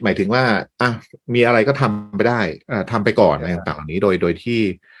หมายถึงว่ามีอะไรก็ทำไปได้ทำไปก่อนอะไรต่างๆเหล่านี้โด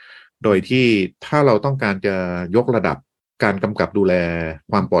ยที่ถ้าเราต้องการจะยกระดับการกำกับดูแล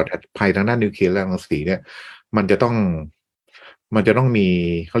ความปลอดภัยทางด้านนิวเคลียร์และรังสีเนี่ยมันจะต้องมี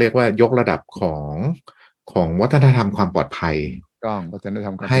เขาเรียกว่ายกระดับของวัฒนธรรมความปลอดภัยวัฒนธร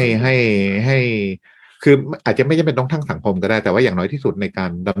รมให้คืออาจจะไม่จำเป็นต้องทั้งสังคมก็ได้แต่ว่าอย่างน้อยที่สุดในกา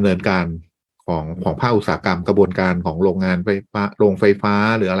รดำเนินการของภาคอุตสาหกรรมกระบวนการของโรงงานไฟฟ้า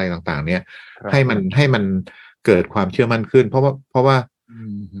หรืออะไรต่างๆเนี่ยให้มันเกิดความเชื่อมั่นขึ้นเพราะว่า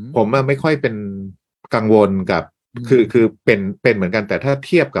ผมไม่ค่อยเป็นกังวลกับคือเป็นเหมือนกันแต่ถ้าเ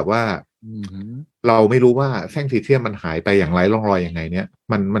ทียบกับว่าเราไม่รู้ว่าแท่งซีเซียมมันหายไปอย่างไรร่องรอยยังไงเนี่ย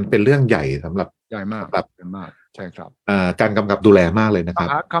มันเป็นเรื่องใหญ่สำหรับใหญ่มากใช่ครับการกำกับดูแลมากเลยนะครับ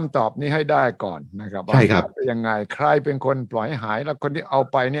หาคำตอบนี้ให้ได้ก่อนนะครับใช่ครับยังไงใครเป็นคนปล่อยให้หายแล้วคนที่เอา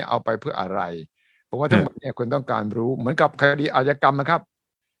ไปเนี่ยเอาไปเพื่ออะไรผมว่าทั้งหมดเนี่ยคุณต้องการรู้เหมือนกับคดีอาชญากรรมนะครับ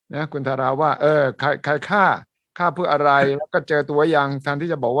นะคุณธาราว่าใครฆ่าเพื่ออะไรแล้วก็เจอตัวอย่างแทนที่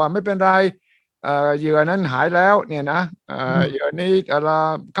จะบอกว่าไม่เป็นไรเหยื่อนั้นหายแล้วเนี่ยนะเหยื่อนี้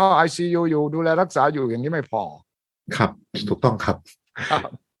เข้า ICU อยู่ดูแลรักษาอยู่อย่างนี้ไม่พอครับถูกต้องครับ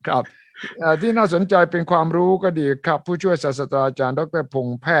ครับที่น่าสนใจเป็นความรู้ก็ดีครับผู้ช่วยศาสตราจารย์ดร.พง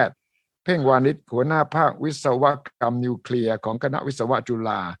ษ์แพทย์เพ่งวานิชหัวหน้าภาควิศวกรรมนิวเคลียร์ของคณะวิศวะจุฬ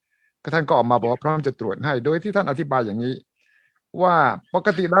าท่านก็ออกมาบอกว่าพร้อมจะตรวจให้โดยที่ท่านอธิบายอย่างนี้ว่าปก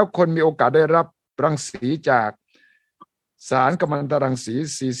ติแล้วคนมีโอกาสได้รับรังสีจากสารกัมมันตรังสี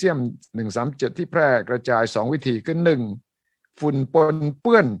ซีเซียม137ที่แพร่กระจาย2วิธีคือ1ฝุ่นปนเ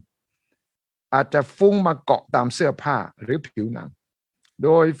ปื้อนอาจจะฟุ้งมาเกาะตามเสื้อผ้าหรือผิวหนังโด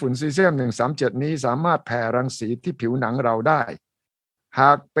ยฝุ่นซีเซียม137นี้สามารถแผ่รังสีที่ผิวหนังเราได้ห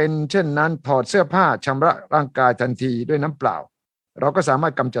ากเป็นเช่นนั้นถอดเสื้อผ้าชำระร่างกายทันทีด้วยน้ำเปล่าเราก็สามาร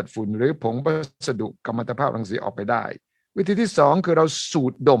ถกำจัดฝุ่นหรือผงวัสดุกัมมันตภาพรังสีออกไปได้วิธีที่2คือเราสู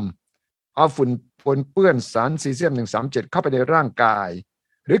ดดมเอาฝุ่นปนเปื้อนสารซีเซียม137เข้าไปในร่างกาย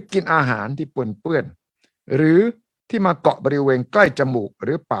หรือกินอาหารที่ปนเปื้อนหรือที่มาเกาะบริเวณใกล้จมูกห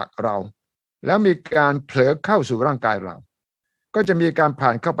รือปากเราแล้วมีการเผลอเข้าสู่ร่างกายเราก็จะมีการผ่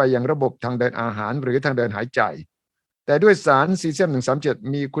านเข้าไปยังระบบทางเดินอาหารหรือทางเดินหายใจแต่ด้วยสารซีเซียม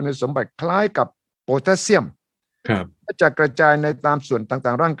137มีคุณสมบัติคล้ายกับโพแทสเซียมจะกระจายในตามส่วนต่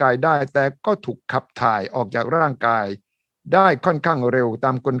างๆร่างกายได้แต่ก็ถูกขับถ่ายออกจากร่างกายได้ค่อนข้างเร็วต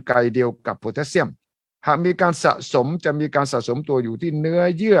ามกลไกเดียวกับโพแทสเซียมหากมีการสะสมจะมีการสะสมตัวอยู่ที่เนื้อ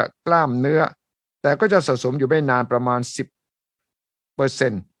เยื่อกล้ามเนื้อแต่ก็จะสะสมอยู่ไม่นานประมาณ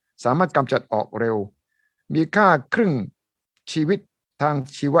 10% สามารถกำจัดออกเร็วมีค่าครึ่งชีวิตทาง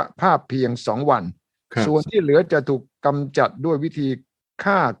ชีวภาพเพียง2 วันส่วนที่เหลือจะถูกกำจัดด้วยวิธี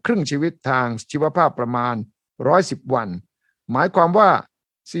ค่าครึ่งชีวิตทางชีวภาพประมาณ110 วันหมายความว่า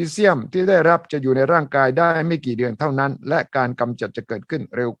ซีเซียมที่ได้รับจะอยู่ในร่างกายได้ไม่กี่เดือนเท่านั้นและการกำจัดจะเกิดขึ้น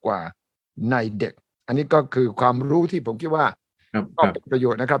เร็วกว่าในเด็กอันนี้ก็คือความรู้ที่ผมคิดว่าก็เป็นประโย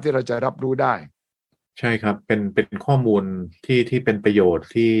ชน์นะครับที่เราจะรับรู้ได้ ใช่ครับเป็นข้อมูลที่เป็นประโยชน์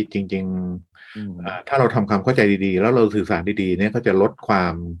ที่จริงๆถ้าเราทำความเข้าใจดีๆแล้วเราสื่อสารดีๆเนี่ยก็จะลดควา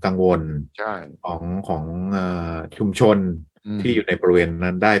มกังวลใช่ของชุมชนที่อยู่อืมในบริเวณ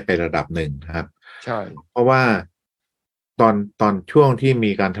นั้นได้ไประดับหนึ่งนะครับใช่เพราะว่าตอนช่วงที่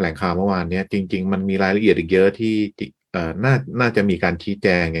มีการแถลงข่าวเมื่อวานเนี้ยจริงๆมันมีรายละเอียดอีกเยอะที่น่าจะมีการชี้แจ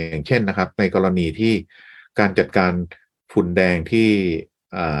งอย่างเช่นนะครับในกรณีที่การจัดการฝุ่นแดงที่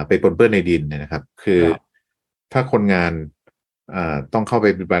ไปปนเปื้อนในดินเนี่ยนะครับคือครับถ้าคนงานต้องเข้าไป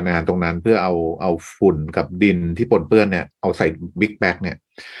ปฏิบัติงานตรงนั้นเพื่อเอาฝุ่นกับดินที่ปนเปื้อนเนี่ยเอาใส่บิ๊กแบ็กเนี่ย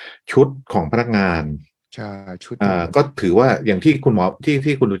ชุดของพนักงาน ใช่ชุดที่ก็ถือว่าอย่างที่คุณหมอ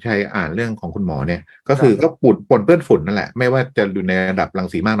ที่คุณดุชัยอ่านเรื่องของคุณหมอเนี่ยก็ครับคือก็ปนเปื้อนฝุ่นนั่นแหละไม่ว่าจะอยู่ในระดับรัง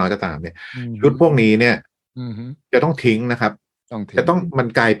สีมากน้อยก็ตามเนี่ยอืมฮึชุดพวกนี้เนี่ยอืมฮึจะต้องทิ้งนะครับต้องทิ้งจะต้องมัน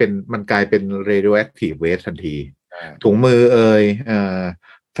กลายเป็น radioactive waste ทันทีใช่ถุงมือ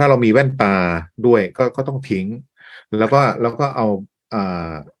ถ้าเรามีแว่นตาด้วยก็ต้องทิ้งแล้วก็เอาเอ่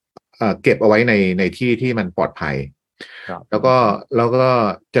อเก็บเอาไว้ในที่ที่มันปลอดภัยครับแล้วก็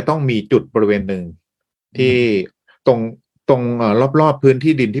จะต้องมีจุดบริเวณหนึ่ง อืที่มตรงรอบๆพื้น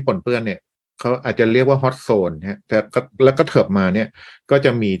ที่ดินที่ปนเปื้อนเนี่ยเขาอาจจะเรียกว่าฮอตโซนฮะแต่ก็แล้วก็เถิบมาเนี่ยก็จ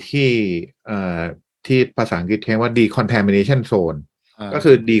ะมีเอ่อที่ภาษาอังกฤษเรียกว่า decontamination zone ก็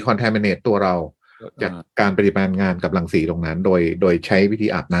คือ decontaminate ตัวเราจากอ่าการปฏิบัติงานกับรังสีตรงนั้นโดยใช้วิธี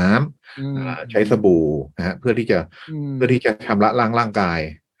อาบน้อืำใช้มสบู่นะฮะอืมเพื่อที่จะชำระล้างร่างกาย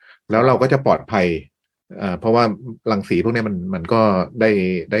แล้วเราก็ครับจะปลอดภัยเพราะว่ารังสีพวกนี้มันก็ไ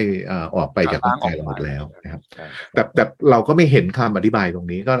ด้ออกไปจากร่างกายล้างออกไปเราหมดแล้วนะครับ ใช่ใช่แต่เราก็ไม่เห็นคำอธิบายตรง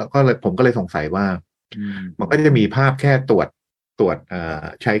นี้ก็เลยผมก็เลยสงสัยว่าอืมมันก็จะมีภาพแค่ตรวจ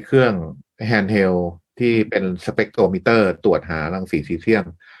ใช้เครื่องแฮนด์เฮลที่อืมเป็นสเปกโทรมิเตอร์ตรวจหารังสีซีเซียม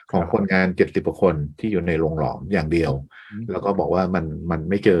ของคนครับงาน70กว่าคนที่อยู่ในโรงหลอมอย่างเดียวอืมแล้วก็บอกว่ามัน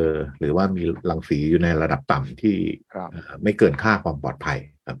ไม่เจอหรือว่ามีรังสีอยู่ในระดับต่ำที่ครับไม่เกินค่าความปลอดภัย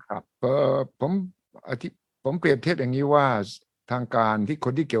ครับครับผมอธิผมเปรียบเทียบอย่างนี้ว่าทางการที่ค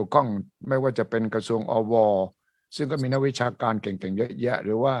นที่เกี่ยวข้องไม่ว่าจะเป็นกระทรวงอวซึ่งก็มีนักวิชาการเก่งๆเยอะแยะห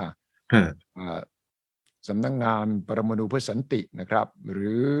รือว่า ฮะอ่าสำนักงานปรมาณูเพื่อสันตินะครับห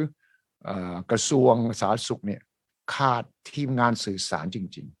รือกระทรวงสาธารณสุขเนี่ยขาดทีมงานสื่อสารจ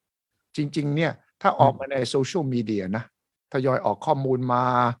ริงๆจริงๆเนี่ยถ้าออกมาในโซเชียลมีเดียนะทยอยออกข้อมูลมา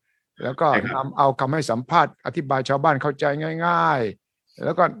แล้วก็ใช่ครับนำเอาคำให้สัมภาษณ์อธิบายชาวบ้านเข้าใจง่ายๆแ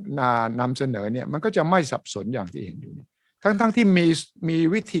ล้วก็นำเสนอเนี่ยมันก็จะไม่สับสนอย่างที่เห็นอยู่ทั้งที่มี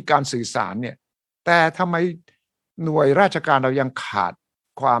วิธีการสื่อสารเนี่ยแต่ทำไมหน่วยราชการเรายังขาด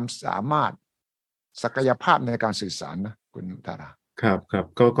ความสามารถศักยภาพในการสื่อสารนะคุณธาราครับ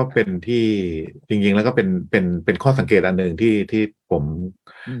ก็เป็นที่จริงๆแล้วก็เป็นข้อสังเกตอันหนึ่งที่ผม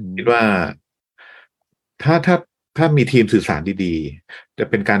อืมคิดว่าถ้าถ้าถ้ามีทีมสื่อสารดีๆจะ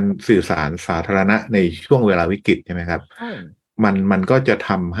เป็นการสื่อสารสาธารณะในช่วงเวลาวิกฤตใช่ไหมครับใช่มันก็จะท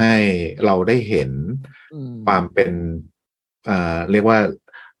ำให้เราได้เห็นอืมความเป็นเรียกว่า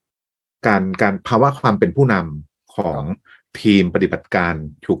การภาวะความเป็นผู้นำของครับทีมปฏิบัติการ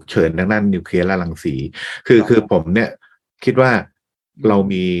ฉุกเฉินทางด้านนิวเคลียร์และรังสี คืครับอคือผมเนี่ยคิดว่าอืมเรา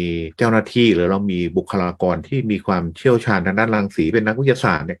มีเจ้าหน้าที่หรือเรามีบุคลากรที่มีความเชี่ยวชาญทางด้านรังสีเป็นนักวิทยาศ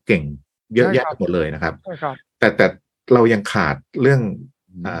าสตร์เนี่ยเก่งเยอะใช่ครับแยะไปหมดเลยนะครับใช่ครับแต่เรายังขาดเรื่อง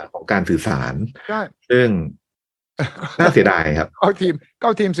อืมของการสื่อสารใช่ ซึ่งน่าเสียดายครับ เข้า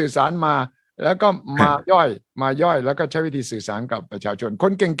ทีมสื่อสารมาแล้วก็ฮะมาย่อยแล้วก็ใช้วิธีสื่อสารกับประชาชนค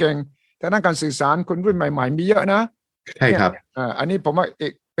นเก่งๆแต่ด้านการสื่อสารคนรุ่นใหม่ๆมีเยอะนะเนี่ยใช่ครับอันนี้ผมว่า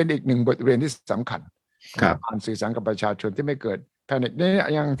เป็นอีกหนึ่งบทเรียนที่สำคัญครับการสื่อสารกับประชาชนที่ไม่เกิดแพนิคนี่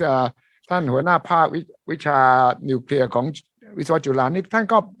ยังจะท่านหัวหน้าภาควิชานิวเคลียร์ของวิศวะจุฬานี่ท่าน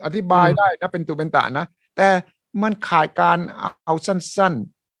ก็อธิบายได้นะเป็นตุเป็นตะนะแต่มันขาดการเอาสั้น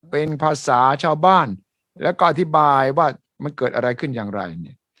ๆเป็นภาษาชาวบ้านแล้วก็อธิบายว่ามันเกิดอะไรขึ้นอย่างไรเ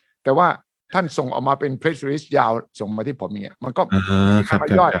นี่ยแต่ว่าท่านส่งออกมาเป็น press release ยาวส่งมาที่ผมอย่างเงี้ยมันก็อ่าไม่มีใคครับรมา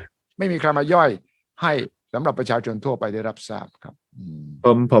ย่อยครับ ไม่มีใครมาย่อยให้สำหรับประชาชนทั่วไปได้รับทราบครับ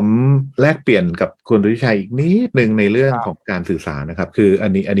ผมแลกเปลี่ยนกับคุณฤทัยอีกนิดหนึ่งในเรื่องครับของการสื่อสารนะครับ คืออั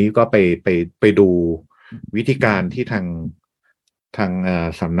นนี้ก็ไปดูวิธีการที่ทาง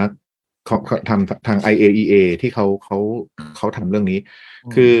สำนักเขาทาง IAEA ที่เขาทำเรื่องนี้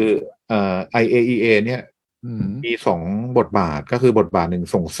คือIAEA เนี่ยอืมมีสองบทบาทก็คือบทบาทหนึ่ง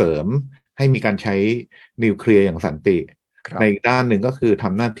ส่งเสริมให้มีการใช้นิวเคลียร์อย่างสันติ ครับในอีกด้านหนึ่งก็คือท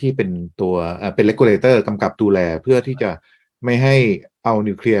ำหน้าที่เป็นตัวเป็น regulator กำกับดูแลเพื่อที่จะไม่ให้เอา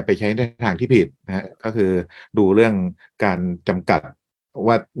นิวเคลียร์ไปใช้ในทางที่ผิดนะฮะก็คือดูเรื่องการจำกัด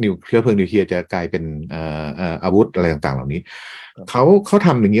ว่าเชื้อเพลิงนิวเคลียร์จะกลายเป็นอาวุธอะไรต่างๆเหล่านี้เขาท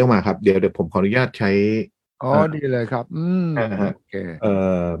ำอย่างนี้ออกมาครับเดี๋ยวผมขออนุญาตใช้อ๋อดีเลยครับนะฮะโอเคเอ่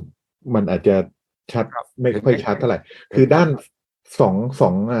อมันอาจจะ ชัดไม่ค่อยชัดเท่าไหร่คือด้านสอ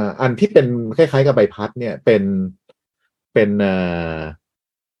งอันที่เป็นคล้ายๆกับใบพัดเนี่ยเป็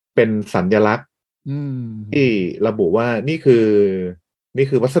นสัญลักษณ์ที่ระบุว่านี่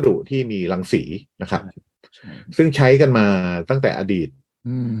คือวัสดุที่มีรังสีนะครับซึ่งใช้กันมาตั้งแต่อดีต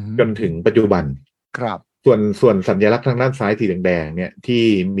จนถึงปัจจุบันครับส่วนสัญลักษณ์ทางด้านซ้ายสีแดงๆเนี่ยที่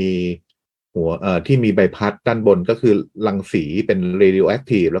มีหัวที่มีใบพัดด้านบนก็คือรังสีเป็น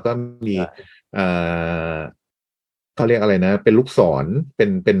radioactive แล้วก็มีเขาเรียกอะไรนะเป็นลูกศรเ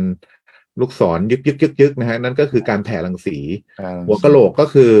ป็นลูกศรยึกนะฮะนั่นก็คือการแผ่รังสีหัวกะโหลกก็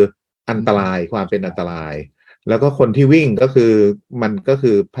คืออันตรายความเป็นอันตรายแล้วก็คนที่วิ่งก็คือมันก็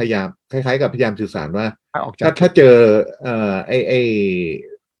คือพยายามคล้ายๆกับพยายามสื่อสารว่าถ้าเจอไอ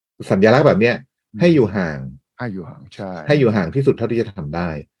สัญลักษณ์แบบเนี้ยให้อยู่ห่างใช่ให้อยู่ห่างที่สุดเท่าที่จะทำได้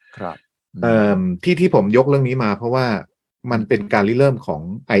ครับที่ผมยกเรื่องนี้มาเพราะว่ามันเป็นการริเริ่มของ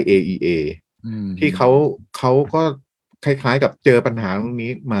IAEA ที่เขาก็คล้ายๆกับเจอปัญหาตรง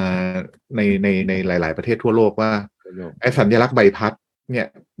นี้มาในหลายๆประเทศทั่วโลกว่าไอ้สัญลักษณ์ใบพัดเนี่ย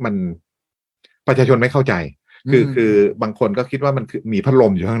มันประชาชนไม่เข้าใจคือบางคนก็คิดว่ามันคือมีพัดล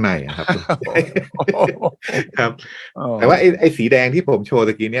มอยู่ข้างในครับครับแต่ว่าไอ้สีแดงที่ผมโชว์ต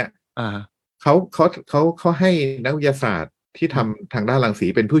ะกี้เนี่ยเขาให้นักวิทยาศาสตร์ที่ทำทางด้านรังสี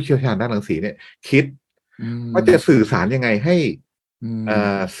เป็นผู้เชี่ยวชาญด้านรังสีเนี่ยคิดว่าจะสื่อสารยังไงให้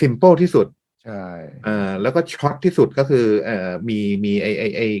simple ที่สุดใช่แล้วก็ช็อตที่สุดก็คือมี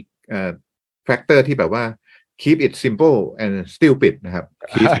ไอfactor ที่แบบว่า keep it simple and stupid นะครับ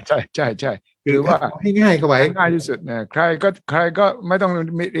ใช่คือว่าให้ง่ายเข้าไว้ง่ายที่สุดนะใครก็ไม่ต้อง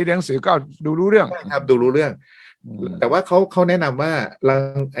มีเรียนหนังสือก็ดูรู้เรื่องครับดูรู้เรื่องแต่ว่าเขาแนะนำว่า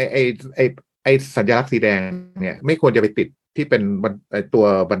ไอสัญลักษณ์สีแดงเนี่ยไม่ควรจะไปติดที่เป็นตัว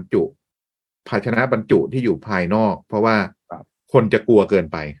บรรจุภาชนะบรรจุที่อยู่ภายนอกเพราะว่าคนจะกลัวเกิน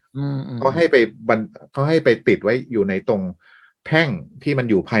ไปเขาให้ไปติดไว้อยู่ในตรงแท่งที่มัน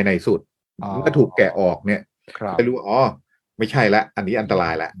อยู่ภายในสุดเมื่อถูกแกะออกเนี่ยไปรู้อ๋อไม่ใช่ละอันนี้อันตรา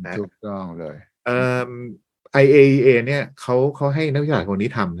ยละนะถูกต้องเลยIAEA เนี่ยเขาให้นักวิทยาศาสตร์คนนี้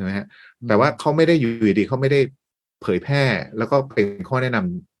ทำใช่ไหมฮะแต่ว่าเขาไม่ได้อยู่ดีเขาไม่ได้เผยแพร่แล้วก็เป็นข้อแนะน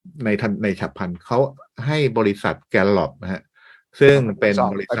ำในฉับพลันเขาให้บริษัทแกลลอบนะฮะซึ่งเป็น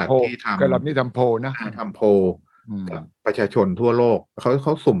บริษัทที่ทำแกลลอบนี่ทำโพลนะทำโพลกับประชาชนทั่วโลกเข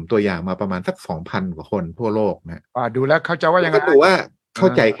าสุ่มตัวอย่างมาประมาณสัก 2,000 กว่าคนทั่วโลกนะดูแล้วเขาจะว่ายังไงก็ดูว่าเข้า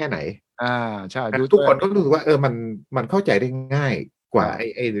ใจแค่ไหนใช่ทุกคนก็รู้สึกว่ามันเข้าใจได้ง่ายกว่า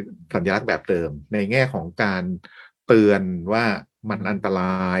ไอ้สัญลักษณ์แบบเดิมในแง่ของการเตือนว่ามันอันตร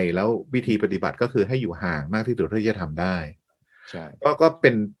ายแล้ววิธีปฏิบัติก็คือให้อยู่ห่างมากที่สุดที่จะทำได้ใช่ก็เ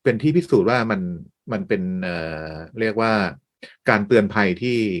ป็นที่พิสูจน์ว่ามันเป็นเรียกว่าการเตือนภัย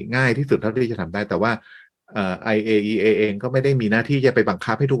ที่ง่ายที่สุดเท่าที่จะทำได้แต่ว่าIAEA เองก็ไม่ได้มีหน้าที่จะไปบัง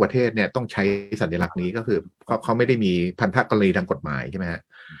คับให้ทุกประเทศเนี่ยต้องใช้สัญลักษณ์นี้ก็คือเขาไม่ได้มีพันธกรณีทางกฎหมายใช่ไหมฮะ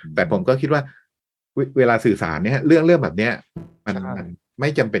แต่ผมก็คิดว่าเวลาสื่อสารเนี่ยเรื่องแบบเนี้ยมันไม่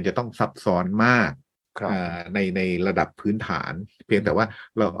จำเป็นจะต้องซับซ้อนมากในระดับพื้นฐานเพียงแต่ว่า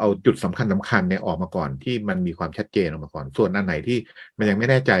เราเอาจุดสำคัญเนี่ยออกมาก่อนที่มันมีความชัดเจนออกมาก่อนส่วนอันไหนที่มันยังไม่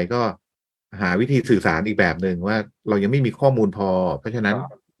แน่ใจก็หาวิธีสื่อสารอีกแบบหนึ่งว่าเรายังไม่มีข้อมูลพอเพราะฉะนั้น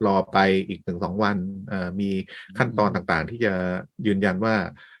รอไปอีก 1-2 วันมีขั้นตอนต่างๆที่จะยืนยันว่า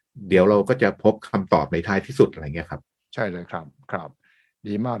เดี๋ยวเราก็จะพบคำตอบในท้ายที่สุดอะไรเงี้ยครับใช่เลยครับ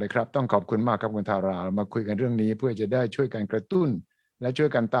ดีมากเลยครับต้องขอบคุณมากครับคุณธารามาคุยกันเรื่องนี้เพื่อจะได้ช่วยกันกระตุ้นและช่วย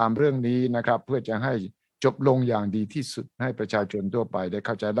กันตามเรื่องนี้นะครับเพื่อจะให้จบลงอย่างดีที่สุดให้ประชาชนทั่วไปได้เ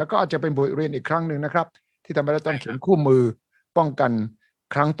ข้าใจแล้วก็อาจจะเป็นบทเรียนอีกครั้งหนึ่งนะครับที่ทำให้เราต้องเขียนคู่มือป้องกัน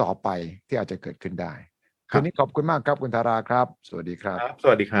ครั้งต่อไปที่อาจจะเกิดขึ้นได้คืนนี้ขอบคุณมากครับคุณธาราครับสวัสดีครับส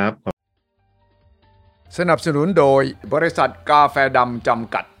วัสดีครับสนับสนุนโดยบริษัทกาแฟดำจ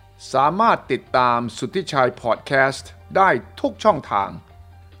ำกัดสามารถติดตามสุทธิชัย Podcast ได้ทุกช่องทาง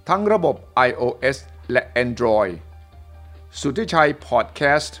ทั้งระบบ iOS และ Android สุทธิชัย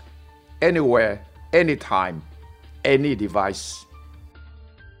Podcast Anywhere Anytime Any Device